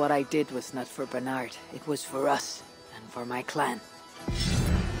 But what I did was not for Bernard. It was for us, and for my clan.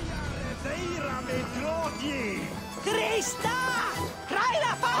 Trista!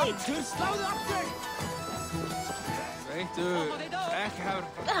 Hræða fæt! Aftur, sláðu aftur!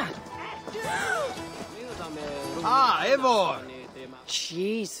 Eivor!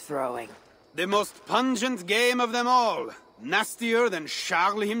 Cheese throwing. The most pungent game of them all. Nastier than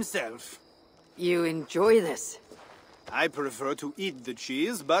Charles himself. You enjoy this? I prefer to eat the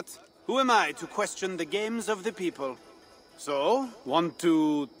cheese, but who am I to question the games of the people? So, want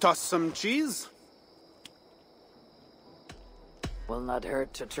to toss some cheese? Will not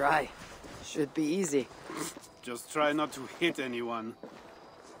hurt to try. Should be easy. Just try not to hit anyone.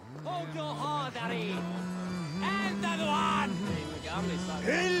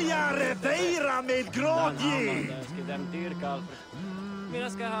 Hyljare þeirra með grådji!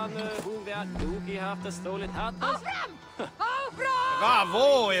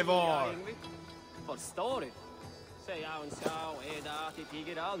 Bravo, Eivor! Forstår du? Säger jag en sjå är det att det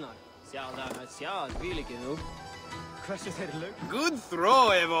tiger alnar. Good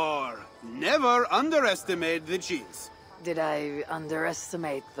throw, Eivor. Never underestimate the cheese. Did I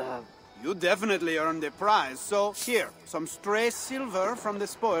underestimate the... You definitely earned a prize, so here, some stray silver from the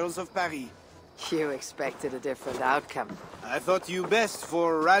spoils of Paris. You expected a different outcome. I thought you best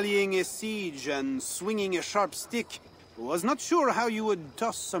for rallying a siege and swinging a sharp stick. Was not sure how you would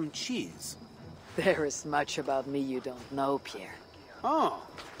toss some cheese. There is much about me you don't know, Pierre. Oh,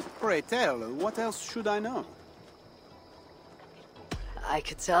 pray tell, what else should I know? I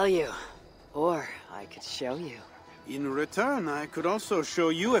could tell you, or I could show you. In return, I could also show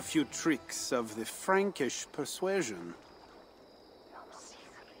you a few tricks of the Frankish persuasion.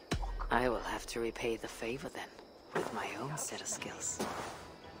 I will have to repay the favor then, with my own set of skills.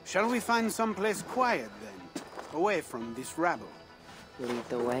 Shall we find someplace quiet then, away from this rabble? Lead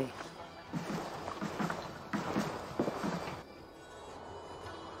the way.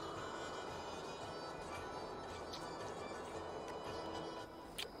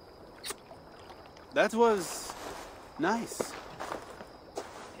 That was... nice.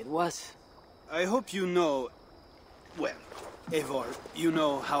 It was. I hope you know... well, Eivor, you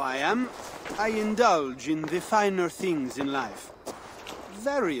know how I am. I indulge in the finer things in life.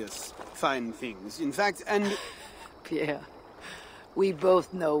 Various fine things, in fact, and... Pierre, we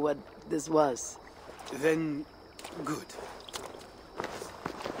both know what this was. Then, good.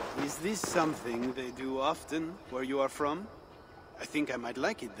 Is this something they do often where you are from? I think I might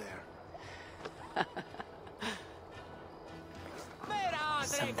like it there.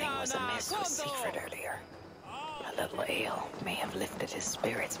 Something was amiss with Siegfried earlier. A little ale may have lifted his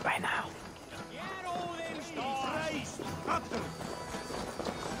spirits by now.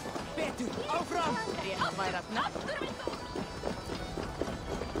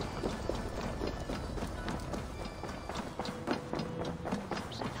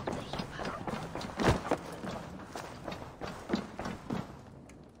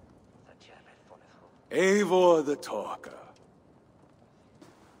 Eivor the Talker.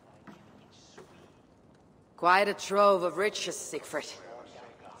 Quite a trove of riches, Siegfried.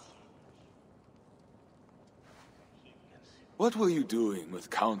 What were you doing with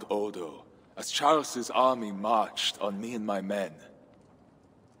Count Odo as Charles's army marched on me and my men?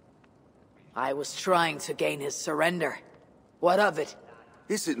 I was trying to gain his surrender. What of it?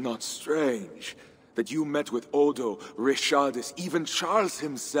 Is it not strange that you met with Odo, Richardus, even Charles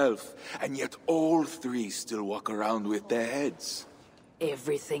himself, and yet all three still walk around with their heads?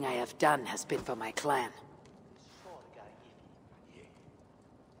 Everything I have done has been for my clan.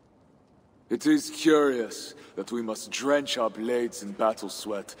 It is curious that we must drench our blades in battle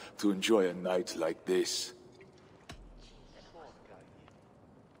sweat to enjoy a night like this.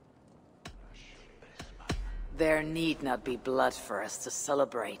 There need not be blood for us to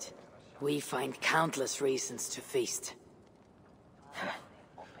celebrate. We find countless reasons to feast.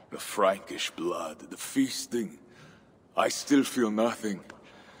 The Frankish blood, the feasting. I still feel nothing.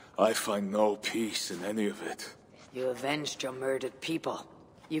 I find no peace in any of it. You avenged your murdered people.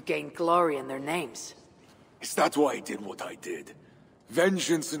 You gained glory in their names. Is that why I did what I did?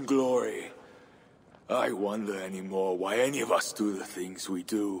 Vengeance and glory. I wonder anymore why any of us do the things we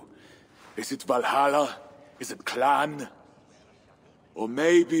do. Is it Valhalla? Is it clan? Or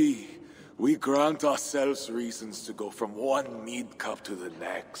maybe we grant ourselves reasons to go from one mead cup to the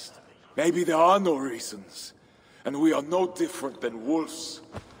next. Maybe there are no reasons, and we are no different than wolves,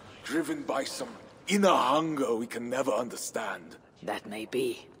 driven by some inner hunger we can never understand. That may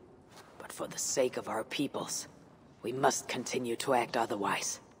be, but for the sake of our peoples, we must continue to act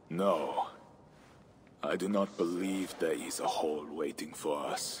otherwise. No. I do not believe there is a hole waiting for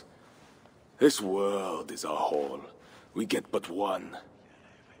us. This world is our hole. We get but one.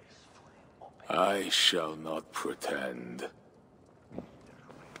 I shall not pretend.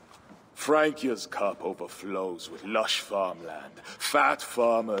 Frankia's cup overflows with lush farmland, fat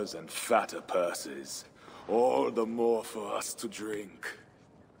farmers and fatter purses. All the more for us to drink.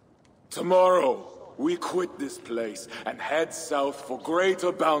 Tomorrow, we quit this place and head south for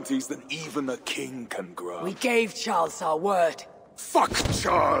greater bounties than even a king can grant. We gave Charles our word. Fuck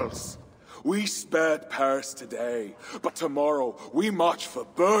Charles! We spared Paris today, but tomorrow we march for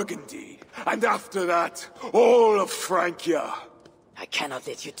Burgundy, and after that, all of Francia. I cannot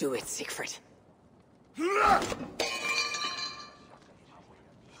let you do it, Siegfried.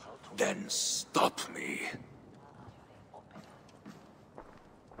 Then stop me.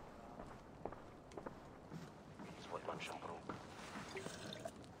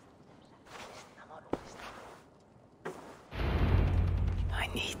 I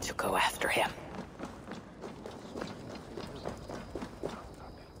need to go after him.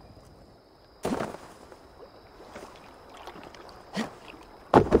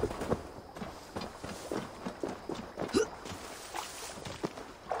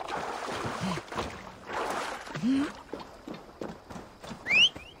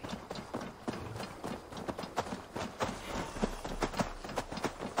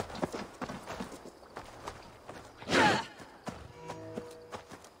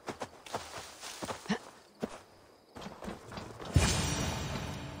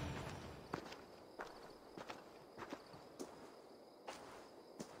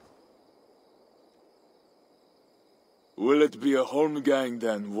 Will it be a holmgang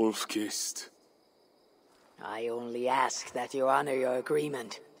then, wolf-kissed? I only ask that you honor your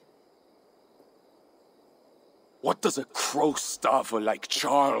agreement. What does a crow-starver like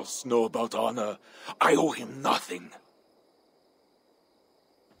Charles know about honor? I owe him nothing.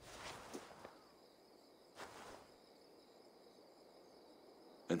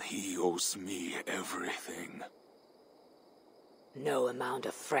 And he owes me everything. No amount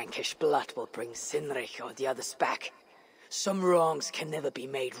of Frankish blood will bring Sinrich or the others back. Some wrongs can never be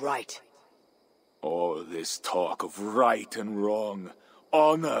made right. All this talk of right and wrong,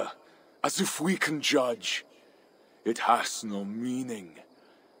 honor, as if we can judge. It has no meaning.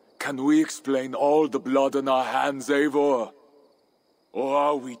 Can we explain all the blood on our hands, Eivor? Or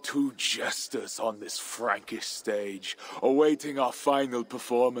are we two jesters on this Frankish stage, awaiting our final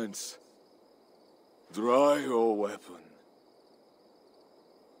performance? Draw your weapon.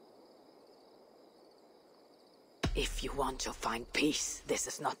 If you want to find peace, this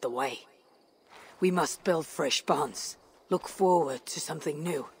is not the way. We must build fresh bonds. Look forward to something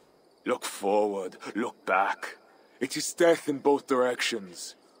new. Look forward, look back. It is death in both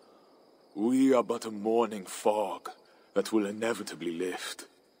directions. We are but a morning fog that will inevitably lift.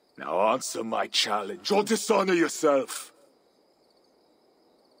 Now answer my challenge, or dishonor yourself.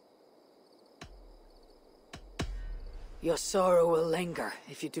 Your sorrow will linger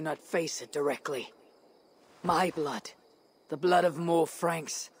if you do not face it directly. My blood, the blood of more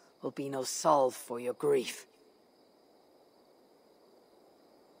Franks, will be no salve for your grief.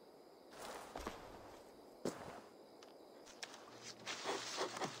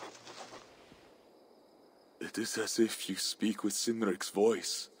 It is as if you speak with Sinric's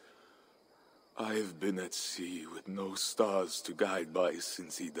voice. I have been at sea with no stars to guide by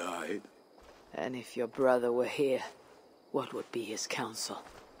since he died. And if your brother were here, what would be his counsel?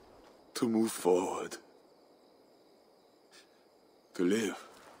 To move forward. To live.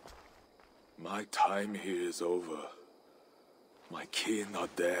 My time here is over. My kin are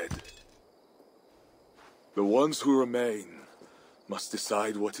dead. The ones who remain must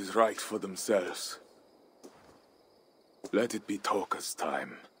decide what is right for themselves. Let it be Toka's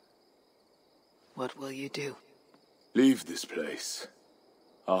time. What will you do? Leave this place.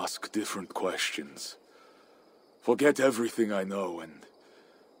 Ask different questions. Forget everything I know and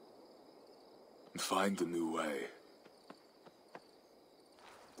find a new way.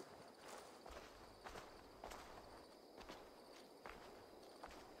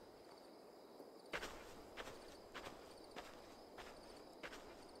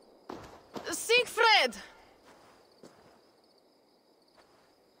 Siegfried!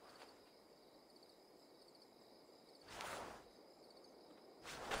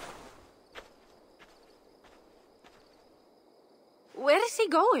 Where is he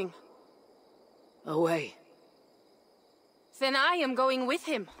going? Away. Then I am going with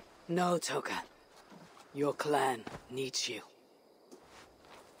him. No, Toka. Your clan needs you.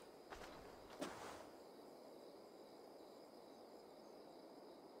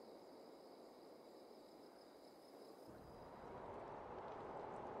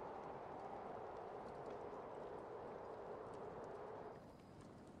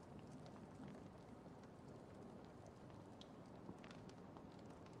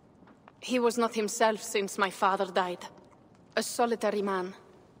 He was not himself since my father died. A solitary man.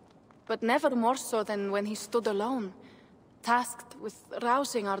 But never more so than when he stood alone, tasked with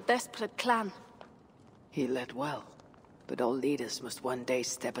rousing our desperate clan. He led well, but all leaders must one day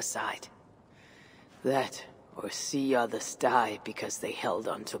step aside. That, or see others die because they held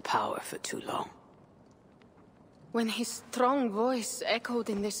on to power for too long. When his strong voice echoed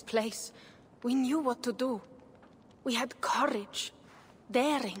in this place, we knew what to do. We had courage,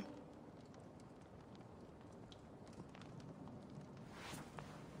 daring.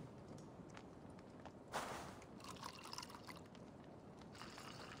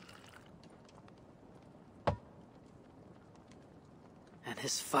 And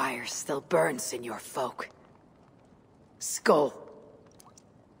his fire still burns in your folk. Skull.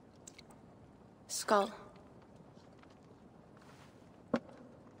 Skull.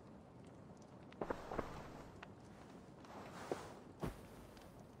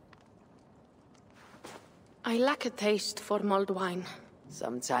 I lack a taste for mulled wine.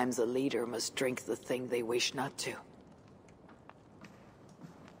 Sometimes a leader must drink the thing they wish not to.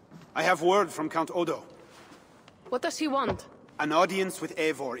 I have word from Count Odo. What does he want? An audience with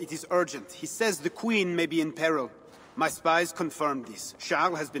Eivor. It is urgent. He says the Queen may be in peril. My spies confirmed this.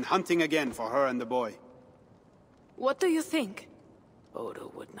 Charles has been hunting again for her and the boy. What do you think?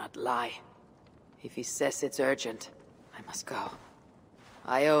 Odo would not lie. If he says it's urgent, I must go.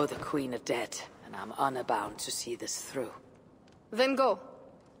 I owe the Queen a debt, and I'm honor-bound to see this through. Then go.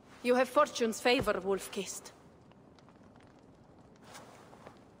 You have fortune's favor, Wolf-Kissed.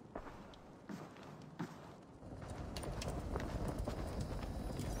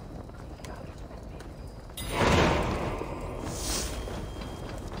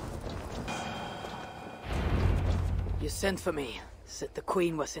 You sent for me. Said the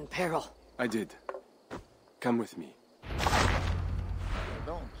Queen was in peril. I did. Come with me.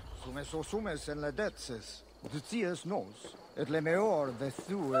 Donc, sumes en la detses. Dutias nos, et le meor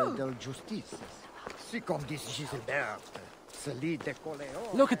vesue del justice. Si comme dis Giselbert, celui de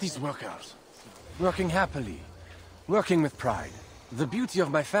Coléon. Look at these workers. Working happily. Working with pride. The beauty of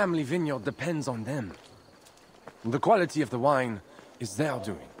my family vineyard depends on them. The quality of the wine is their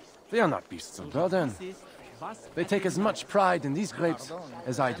doing. They are not beasts of burden. They take as much pride in these grapes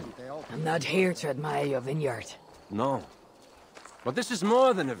as I do. I'm not here to admire your vineyard. No. But this is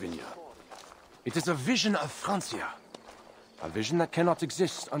more than a vineyard. It is a vision of Francia. A vision that cannot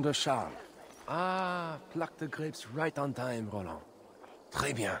exist under Charles. Ah, pluck the grapes right on time, Roland.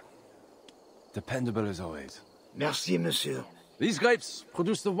 Très bien. Dependable as always. Merci, monsieur. These grapes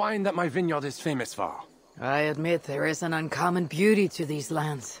produce the wine that my vineyard is famous for. I admit there is an uncommon beauty to these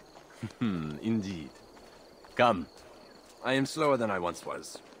lands. Indeed. Come. I am slower than I once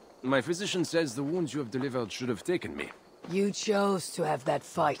was. My physician says the wounds you have delivered should have taken me. You chose to have that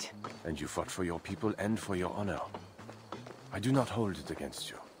fight. And you fought for your people and for your honor. I do not hold it against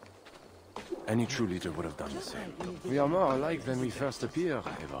you. Any true leader would have done the same. We are more alike than we first appear,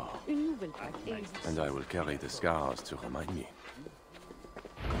 Eivor. And I will carry the scars to remind me.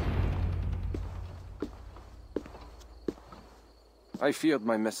 I feared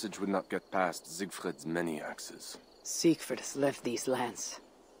my message would not get past Siegfried's many axes. Siegfried has left these lands.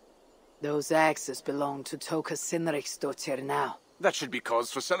 Those axes belong to Toka Sinriksdottir now. That should be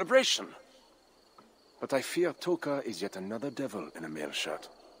cause for celebration. But I fear Toka is yet another devil in a mail shirt.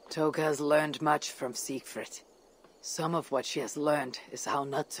 Toka has learned much from Siegfried. Some of what she has learned is how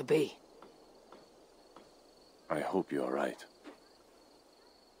not to be. I hope you are right.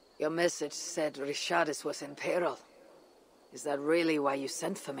 Your message said Richardis was in peril. Is that really why you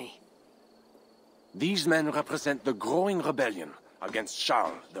sent for me? These men represent the growing rebellion against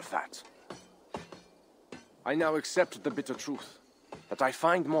Charles the Fat. I now accept the bitter truth that I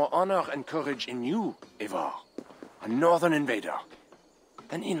find more honor and courage in you, Eivor, a northern invader,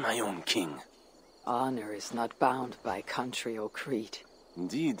 than in my own king. Honor is not bound by country or creed.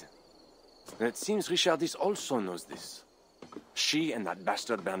 Indeed. And it seems Richardis also knows this. She and that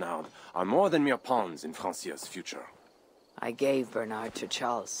bastard Bernard are more than mere pawns in Francia's future. I gave Bernard to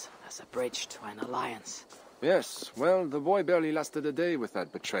Charles as a bridge to an alliance. Yes, well, the boy barely lasted a day with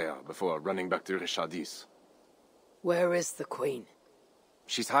that betrayer before running back to Richardis. Where is the Queen?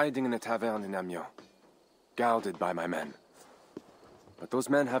 She's hiding in a tavern in Amiens, guarded by my men. But those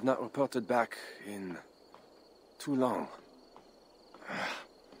men have not reported back in too long.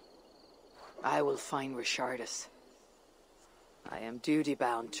 I will find Richardis. I am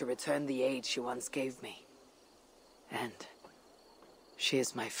duty-bound to return the aid she once gave me. And she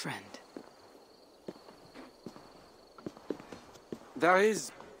is my friend. There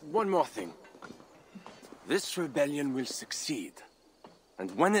is one more thing. This rebellion will succeed.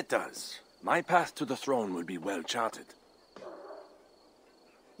 And when it does, my path to the throne will be well charted.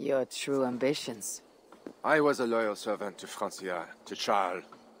 Your true ambitions. I was a loyal servant to Francia, to Charles,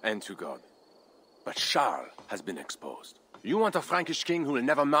 and to God. But Charles has been exposed. You want a Frankish king who will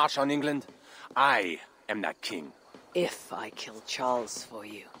never march on England? I am that king. If I kill Charles for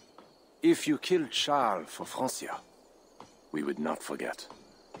you. If you killed Charles for Francia, we would not forget.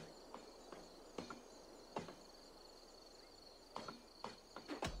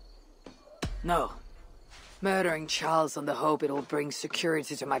 No. Murdering Charles on the hope it'll bring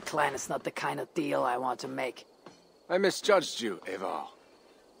security to my clan is not the kind of deal I want to make. I misjudged you, Eivor.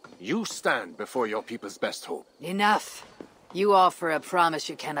 You stand before your people's best hope. Enough. You offer a promise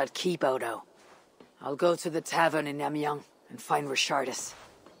you cannot keep, Odo. I'll go to the tavern in Amiens and find Richardis.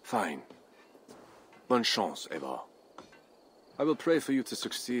 Fine. Bonne chance, Eivor. I will pray for you to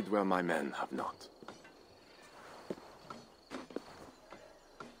succeed where my men have not.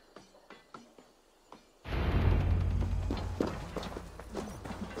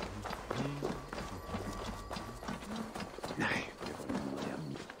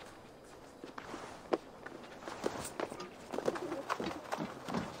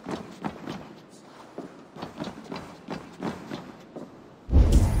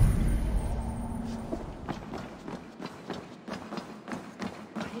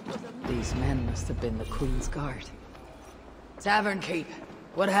 These men must have been the Queen's guard. Tavern Keep.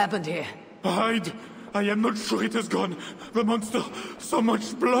 What happened here? Hide! I am not sure it has gone. The monster, so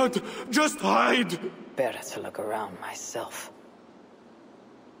much blood. Just hide! Better to look around myself.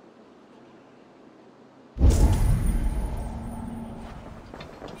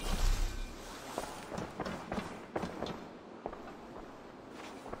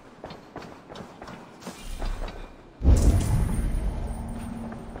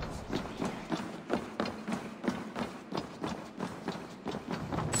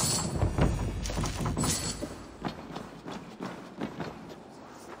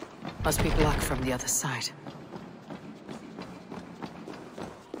 Must be blocked from the other side.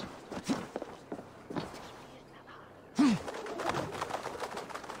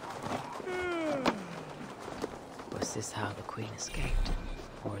 Was this how the Queen escaped?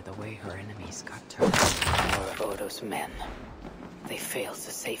 Or the way her enemies got turned? More of Odo's men. They failed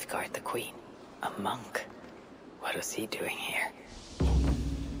to safeguard the Queen. A monk? What was he doing here?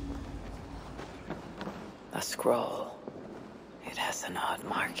 A scroll. It has an odd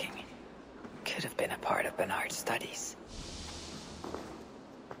marking. Could have been a part of Bernard's studies.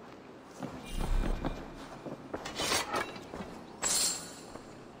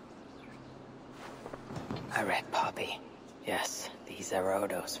 A red poppy. Yes, these are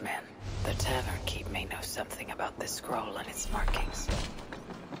Odo's men. The Tavern Keep may know something about this scroll and its markings.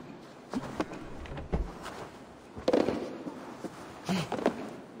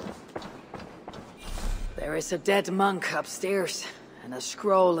 There is a dead monk upstairs. And a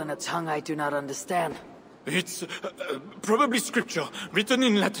scroll in a tongue I do not understand. It's probably scripture, written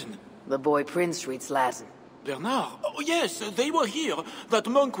in Latin. The boy Prince reads Latin. Bernard? Oh yes, they were here. That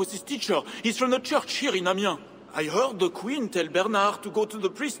monk was his teacher. He's from the church here in Amiens. I heard the Queen tell Bernard to go to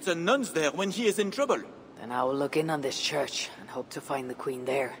the priests and nuns there when he is in trouble. Then I will look in on this church and hope to find the Queen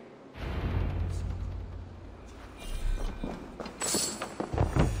there.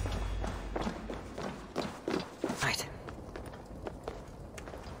 Right.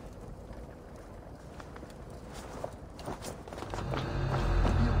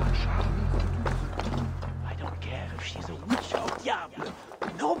 I don't care if she's a witch or diable.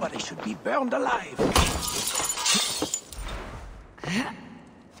 Nobody should be burned alive.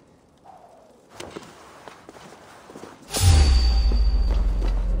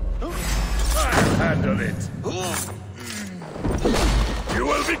 Handle it. You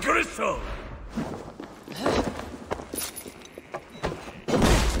will be crystal.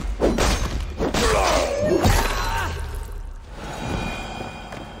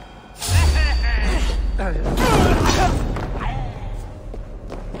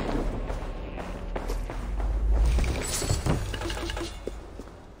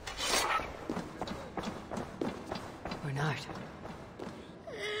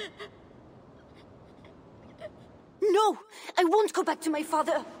 No! I won't go back to my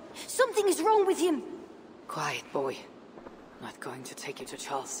father! Something is wrong with him! Quiet, boy. Not going to take you to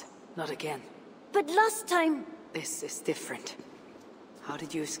Charles. Not again. But last time... This is different. How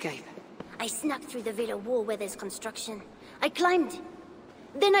did you escape? I snuck through the villa wall where there's construction. I climbed.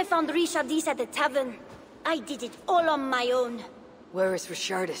 Then I found Richardis at the tavern. I did it all on my own. Where is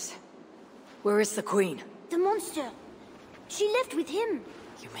Richardis? Where is the Queen? The monster. She left with him.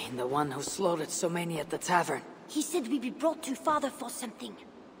 You mean the one who slaughtered so many at the tavern? He said we'd be brought to father for something.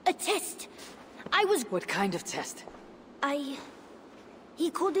 A test. I was... What kind of test? He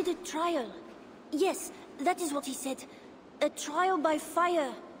called it a trial. Yes, that is what he said. A trial by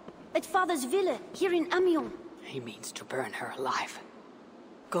fire. At father's villa, here in Amiens. He means to burn her alive.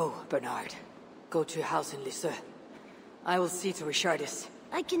 Go, Bernard. Go to your house in Lisieux. I will see to Richardis.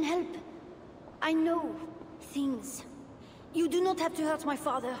 I can help. I know things. You do not have to hurt my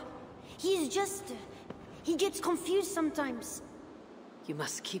father. He is just... he gets confused sometimes. You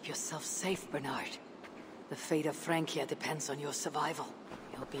must keep yourself safe, Bernard. The fate of Francia depends on your survival.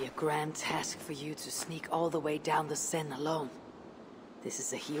 It'll be a grand task for you to sneak all the way down the Seine alone. This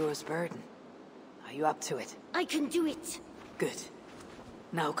is a hero's burden. Are you up to it? I can do it. Good.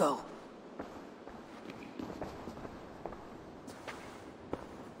 Now go.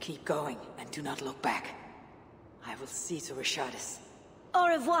 Keep going, and do not look back. I will see to Richardis. Au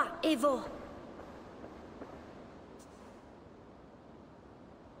revoir, Eivor.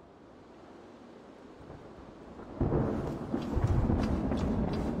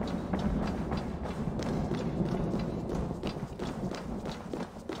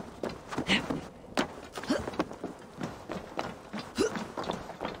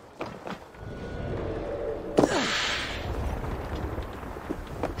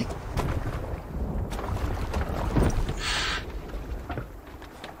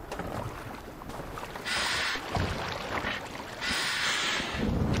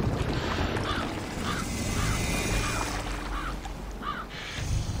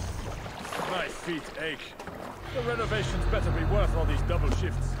 feet ache. The renovations better be worth all these double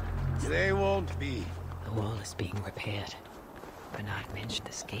shifts. They won't be. The wall is being repaired. Bernard mentioned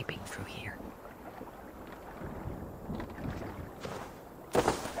escaping through here.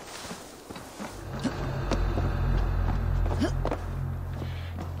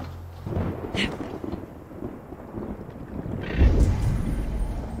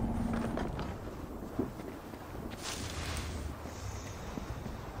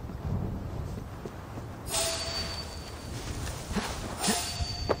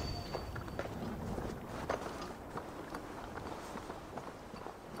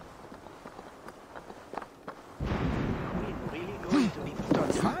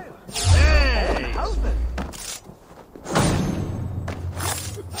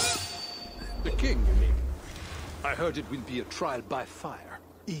 I heard it will be a trial by fire.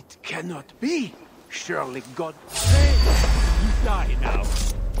 It cannot be. Surely God you die now.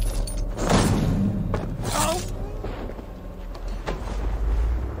 Oh!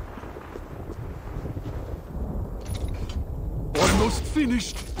 Almost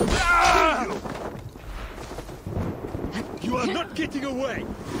finished. Ah! You are not getting away.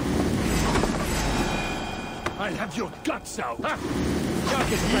 I'll have your guts out. Huh?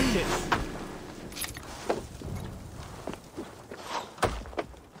 Target practice.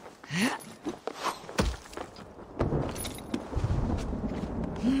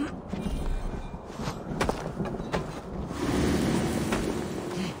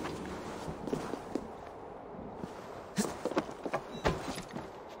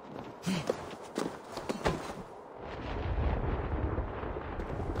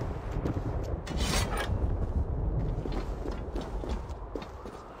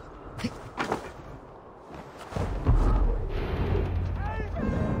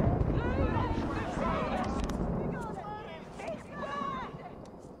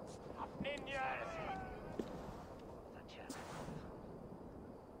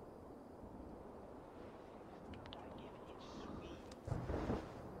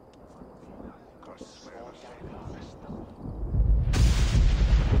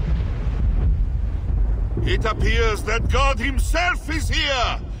 It appears that God himself is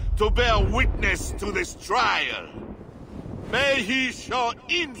here to bear witness to this trial. May he show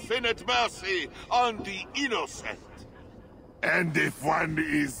infinite mercy on the innocent. And if one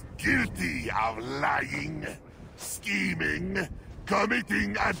is guilty of lying, scheming,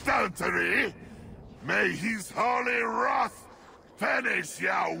 committing adultery, may his holy wrath punish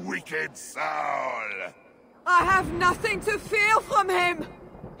your wicked soul. I have nothing to fear from him!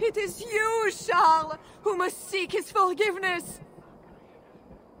 It is you, Charles, who must seek his forgiveness!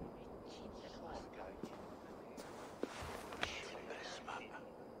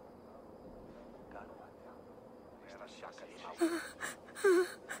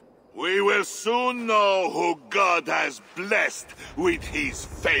 We will soon know who God has blessed with his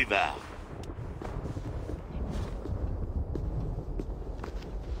favor.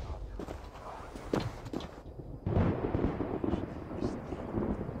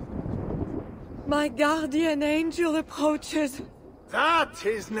 My guardian angel approaches. That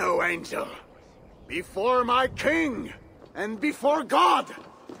is no angel. Before my king, and before God,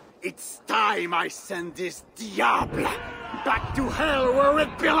 it's time I send this diable back to hell where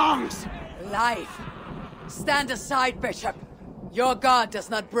it belongs. Life. Stand aside, Bishop. Your God does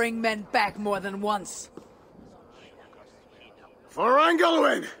not bring men back more than once. For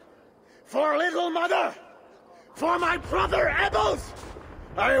Engelwin! For Little Mother! For my brother Ebbels!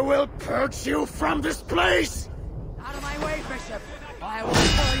 I will purge you from this place! Out of my way, Bishop! I will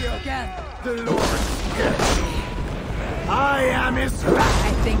kill you again! The Lord hears me. I am his wrath!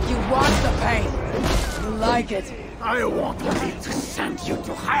 I think you want the pain! You like it! I want only to send you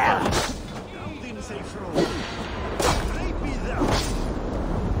to hell!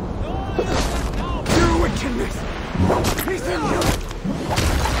 Your wickedness is in you!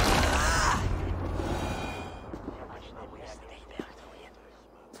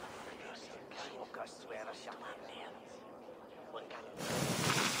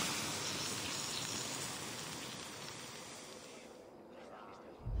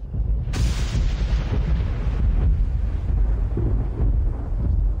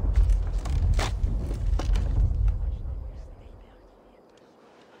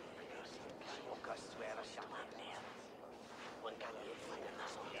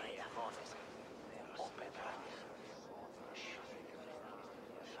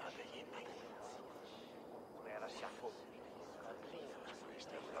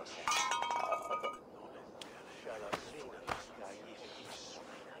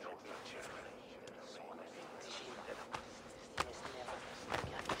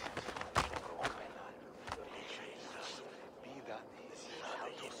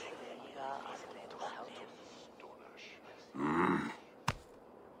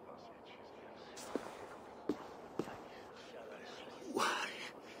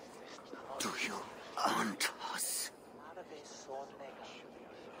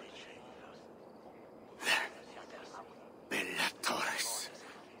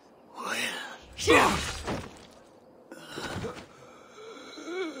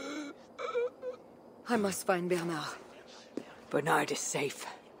 I must find Bernard. Bernard is safe.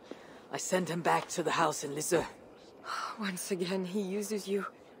 I sent him back to the house in Lisieux. Once again, he uses you.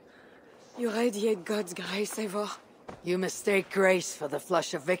 You radiate God's grace, Eivor. You mistake grace for the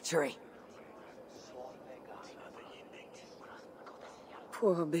flush of victory.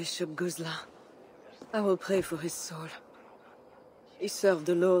 Poor Bishop Gozlan. I will pray for his soul. He served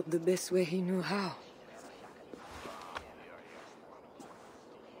the Lord the best way he knew how.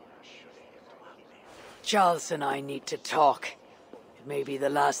 Charles and I need to talk. It may be the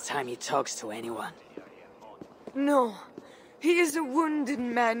last time he talks to anyone. No. He is a wounded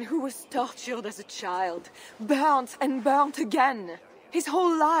man who was tortured as a child, burnt and burnt again. His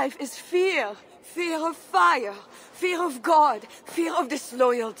whole life is fear. Fear of fire, fear of God, fear of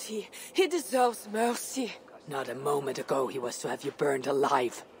disloyalty. He deserves mercy. Not a moment ago he was to have you burned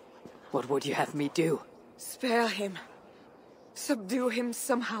alive. What would you have me do? Spare him. Subdue him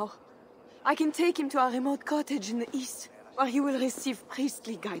somehow. I can take him to a remote cottage in the east, where he will receive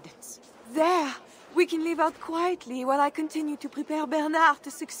priestly guidance. There, we can live out quietly while I continue to prepare Bernard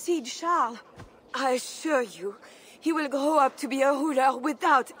to succeed Charles. I assure you, he will grow up to be a ruler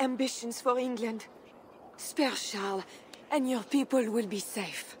without ambitions for England. Spare Charles, and your people will be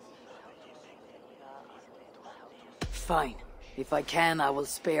safe. Fine. If I can, I will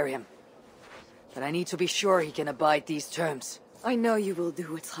spare him. But I need to be sure he can abide these terms. I know you will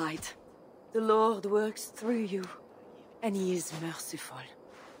do what's right. The Lord works through you, and he is merciful.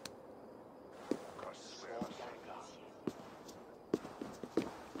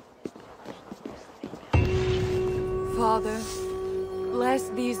 Father, bless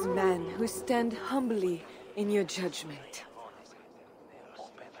these men who stand humbly in your judgment.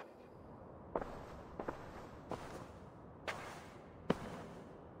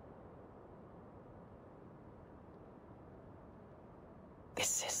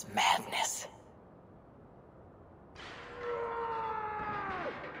 This is madness.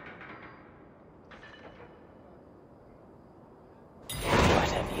 What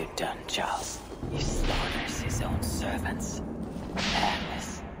have you done, Charles? He slaughters his own servants.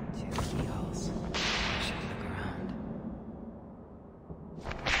 Madness. 2 keyholes. Check the ground.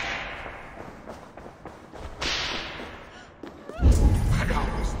 I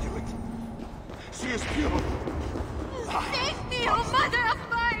always knew it. She is pure. Save me, oh mother of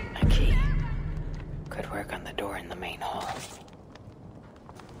mine! A key. Could work on the door in the main hall.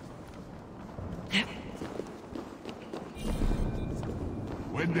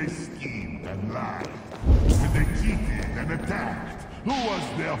 When they schemed and lied, when they cheated and attacked, who was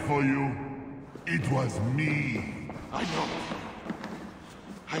there for you? It was me. I know.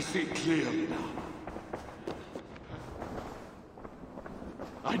 I see clearly now.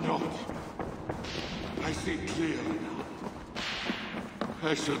 I know it. I see clearly now.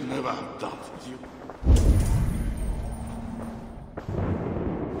 I should never have doubted you.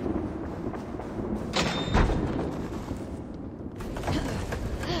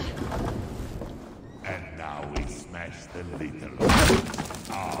 And now we smash the little one.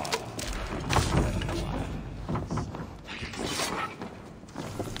 All the little ones.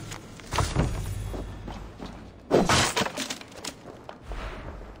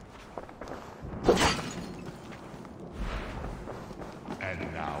 And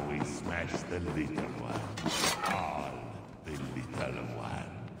now we smash the little ones. All the little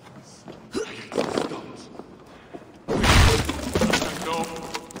ones. Stopped. No.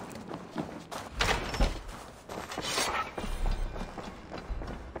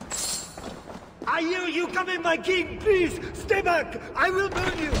 I hear you coming, my king! Please, stay back! I will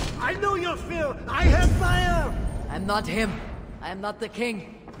burn you! I know your fear! I have fire! I'm not him. I am not the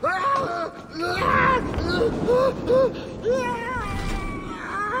king.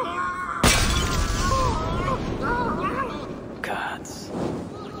 Gods.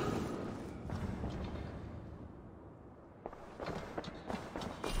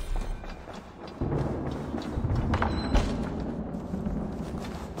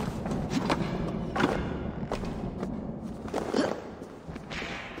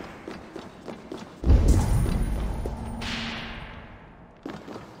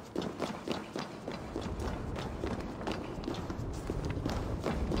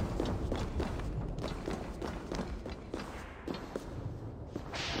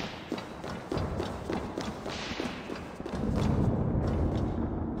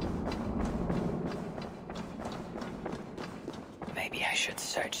 Maybe I should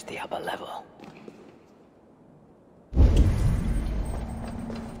search the upper level.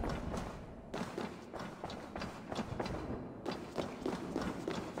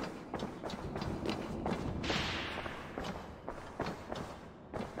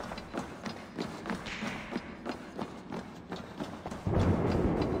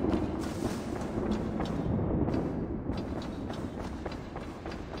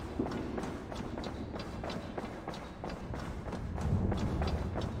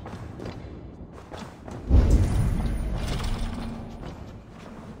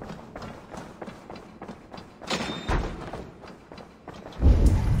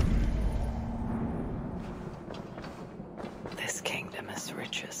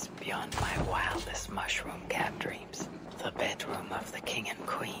 place beyond my wildest mushroom-capped dreams. The bedroom of the king and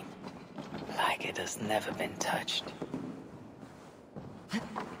queen. Like it has never been touched.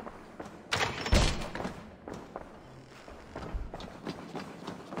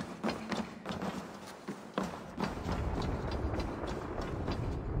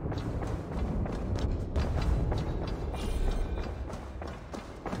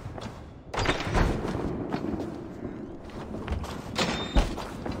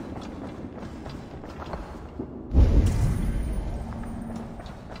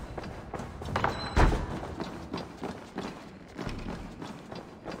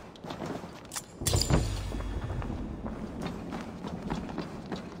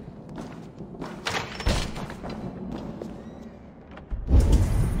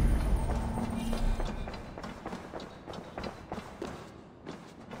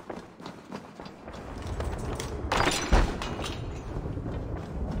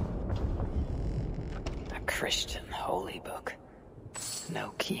 Christian holy book.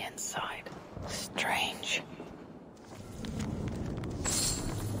 No key inside. Strange.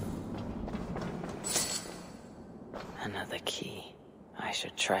 Another key. I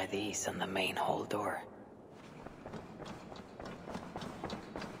should try these on the main hall door.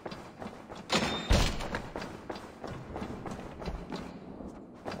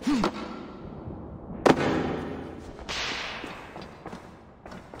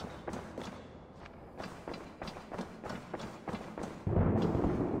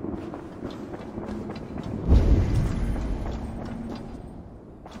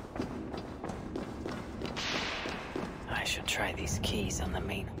 Try these keys on the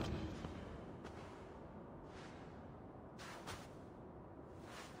main.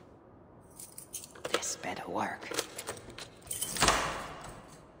 This better work.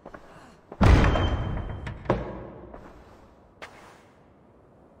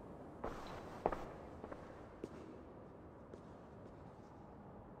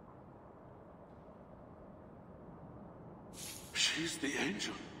 She's the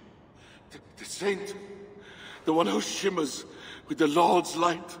angel. The saint. The one who shimmers with the Lord's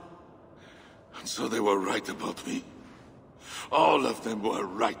light. And so they were right about me. All of them were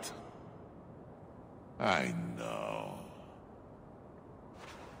right. I know.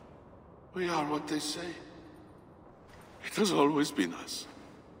 We are what they say. It has always been us.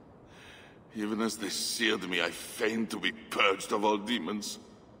 Even as they seared me, I feigned to be purged of all demons.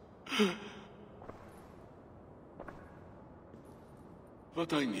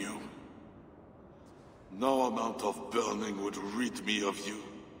 But I knew. No amount of burning would rid me of you.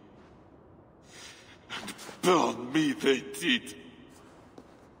 And burn me they did.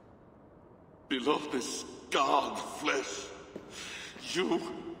 Below the scarred flesh, you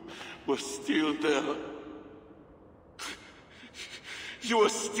were still there. You are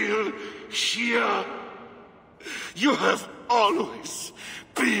still here. You have always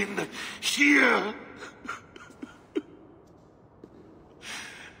been here.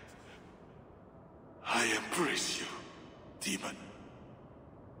 I embrace you, demon.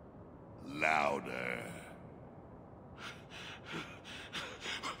 Louder.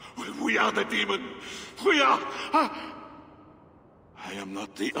 We are the demon. We are... I am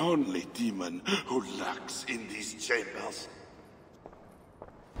not the only demon who lurks in these chambers.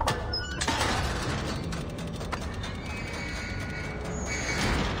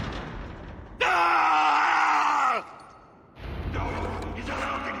 No one is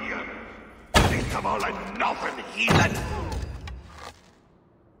allowed in here. Least of all, I'm nothing heathen.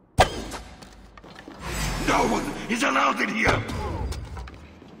 No one is allowed in here.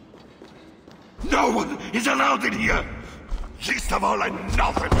 No one is allowed in here. Least of all, I'm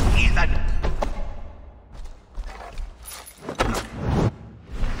nothing heathen.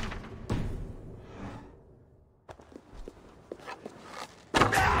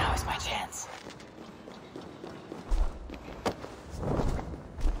 Now is my chance.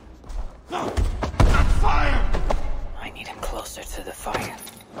 No! Not fire! I need him closer to the fire.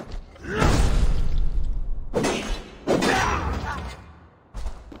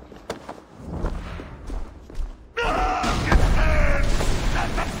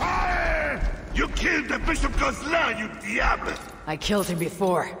 You killed the Bishop Gosselin, you diable! I killed him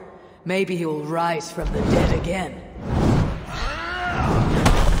before. Maybe he will rise from the dead again.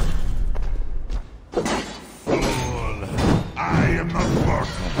 Fool! I am not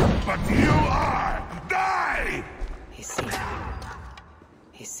mortal, but you are! Die!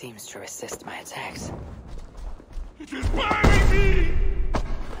 He seems to resist my attacks. It is burning me!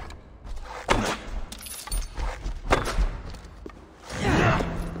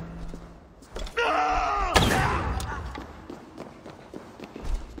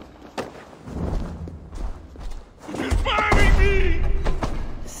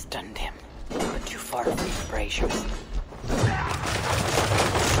 braziers.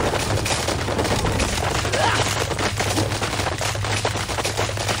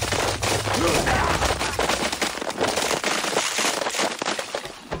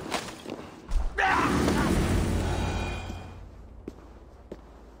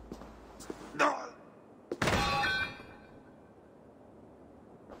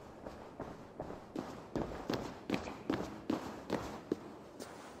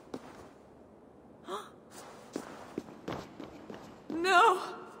 No!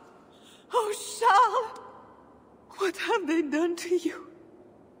 Oh, Charles! What have they done to you?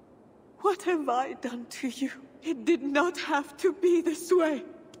 What have I done to you? It did not have to be this way.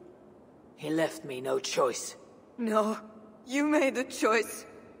 He left me no choice. No, you made a choice.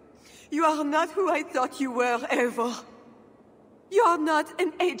 You are not who I thought you were, Eivor. You are not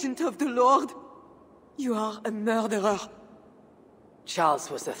an agent of the Lord. You are a murderer.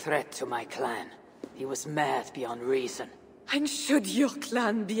 Charles was a threat to my clan. He was mad beyond reason. And should your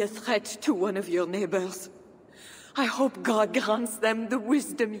clan be a threat to one of your neighbors, I hope God grants them the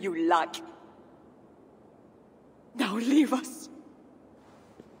wisdom you lack. Now leave us.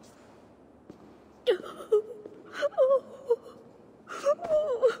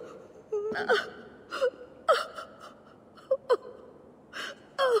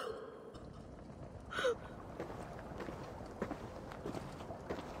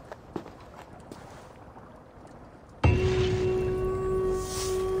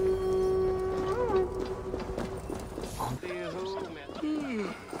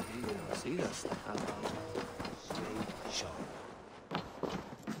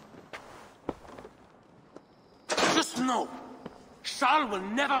 Just know, Charles will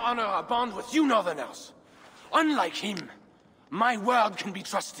never honor our bond with you Northerners. Unlike him, my word can be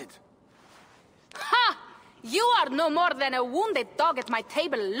trusted. Ha! You are no more than a wounded dog at my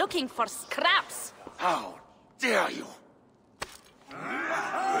table looking for scraps. How dare you?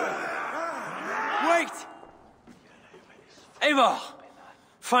 Wait! Eivor!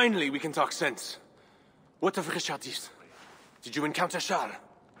 Finally, we can talk sense. What of Richardis? Did you encounter Charles?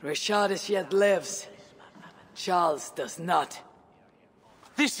 Richardis yet lives. Charles does not.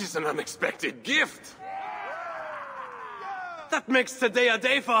 This is an unexpected gift! That makes today a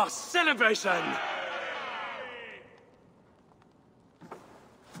day for celebration!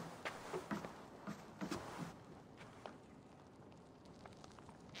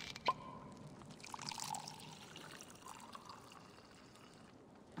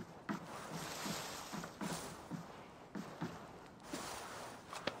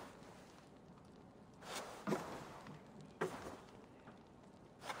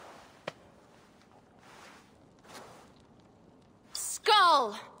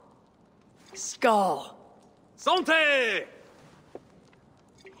 Skull! Skull! Santé!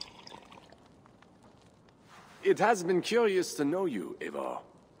 It has been curious to know you, Eivor.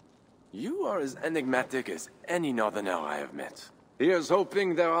 You are as enigmatic as any Northerner I have met. Here's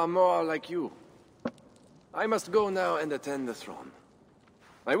hoping there are more like you. I must go now and attend the throne.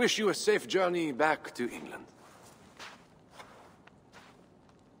 I wish you a safe journey back to England.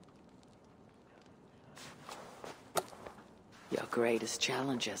 Your greatest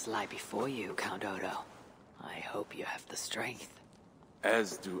challenges lie before you, Count Odo. I hope you have the strength.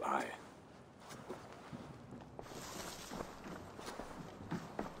 As do I.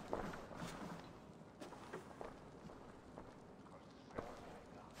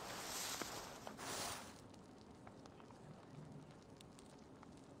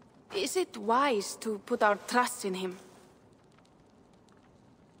 Is it wise to put our trust in him?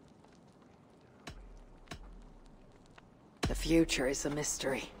 The future is a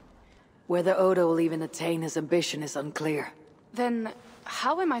mystery. Whether Odo will even attain his ambition is unclear. Then,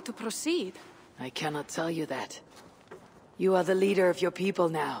 how am I to proceed? I cannot tell you that. You are the leader of your people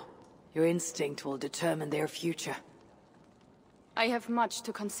now. Your instinct will determine their future. I have much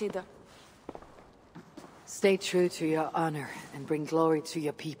to consider. Stay true to your honor and bring glory to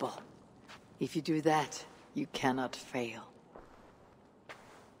your people. If you do that, you cannot fail.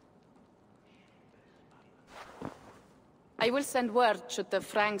 I will send word should the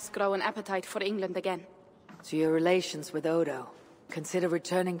Franks grow an appetite for England again. To your relations with Odo, consider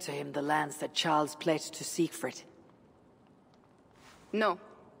returning to him the lands that Charles pledged to Siegfried. No.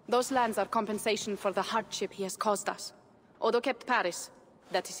 Those lands are compensation for the hardship he has caused us. Odo kept Paris.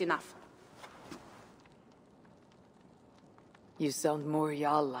 That is enough. You sound more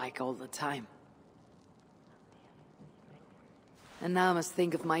Jarl-like all the time. And now I must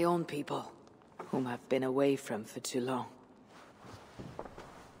think of my own people, whom I've been away from for too long.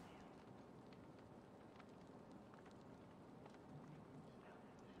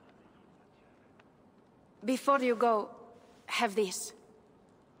 Before you go, have this.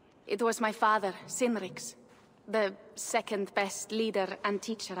 It was my father, Sinrik's, the second best leader and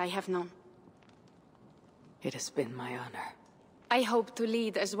teacher I have known. It has been my honor. I hope to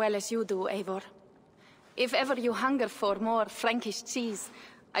lead as well as you do, Eivor. If ever you hunger for more Frankish cheese,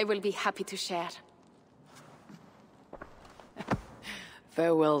 I will be happy to share.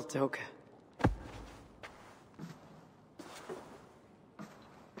 Farewell, Toka.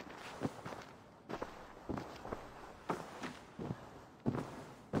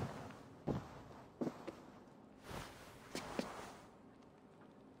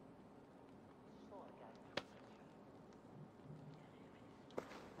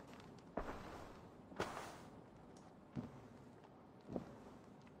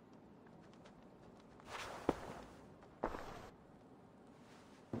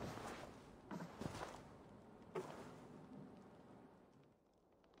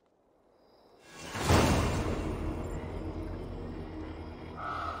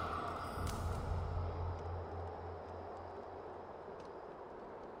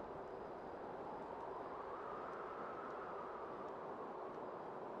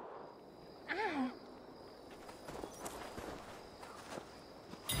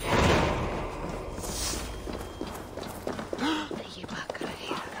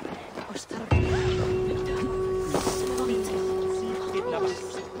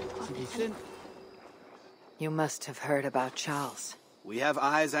 You must have heard about Charles. We have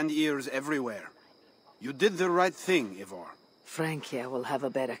eyes and ears everywhere. You did the right thing, Eivor. Francia will have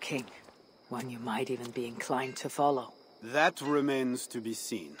a better king. One you might even be inclined to follow. That remains to be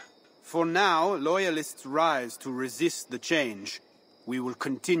seen. For now, loyalists rise to resist the change. We will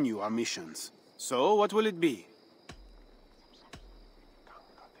continue our missions. So, what will it be?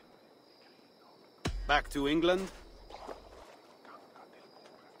 Back to England?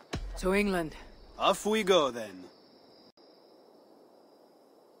 To England. Off we go, then.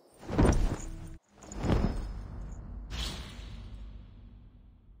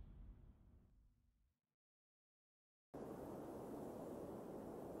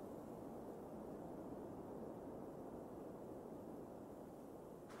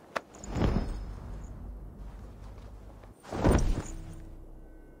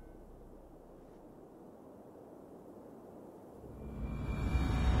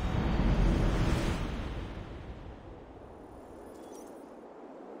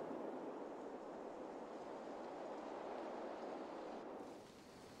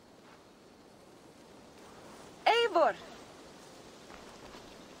 Eivor!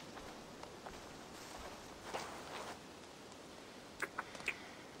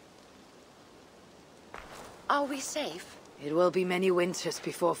 Are we safe? It will be many winters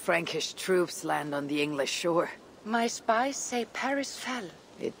before Frankish troops land on the English shore. My spies say Paris fell.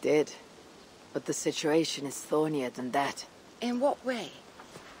 It did. But the situation is thornier than that. In what way?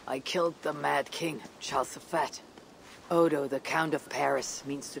 I killed the Mad King, Charles the Fat. Odo, the Count of Paris,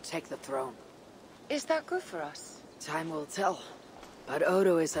 means to take the throne. Is that good for us? Time will tell. But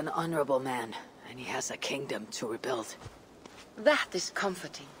Odo is an honorable man, and he has a kingdom to rebuild. That is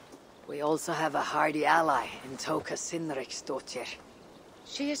comforting. We also have a hardy ally in Toka Sinriksdottir.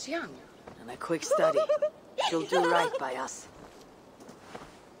 She is young. And a quick study. She'll do right by us.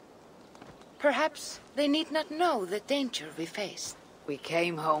 Perhaps they need not know the danger we faced. We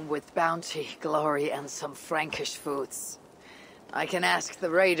came home with bounty, glory, and some Frankish foods. I can ask the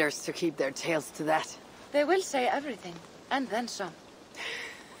raiders to keep their tails to that. They will say everything, and then some.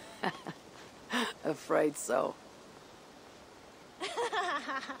 Afraid so.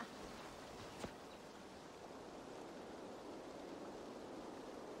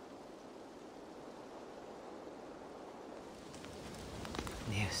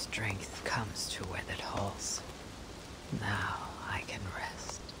 New strength comes to weathered halls.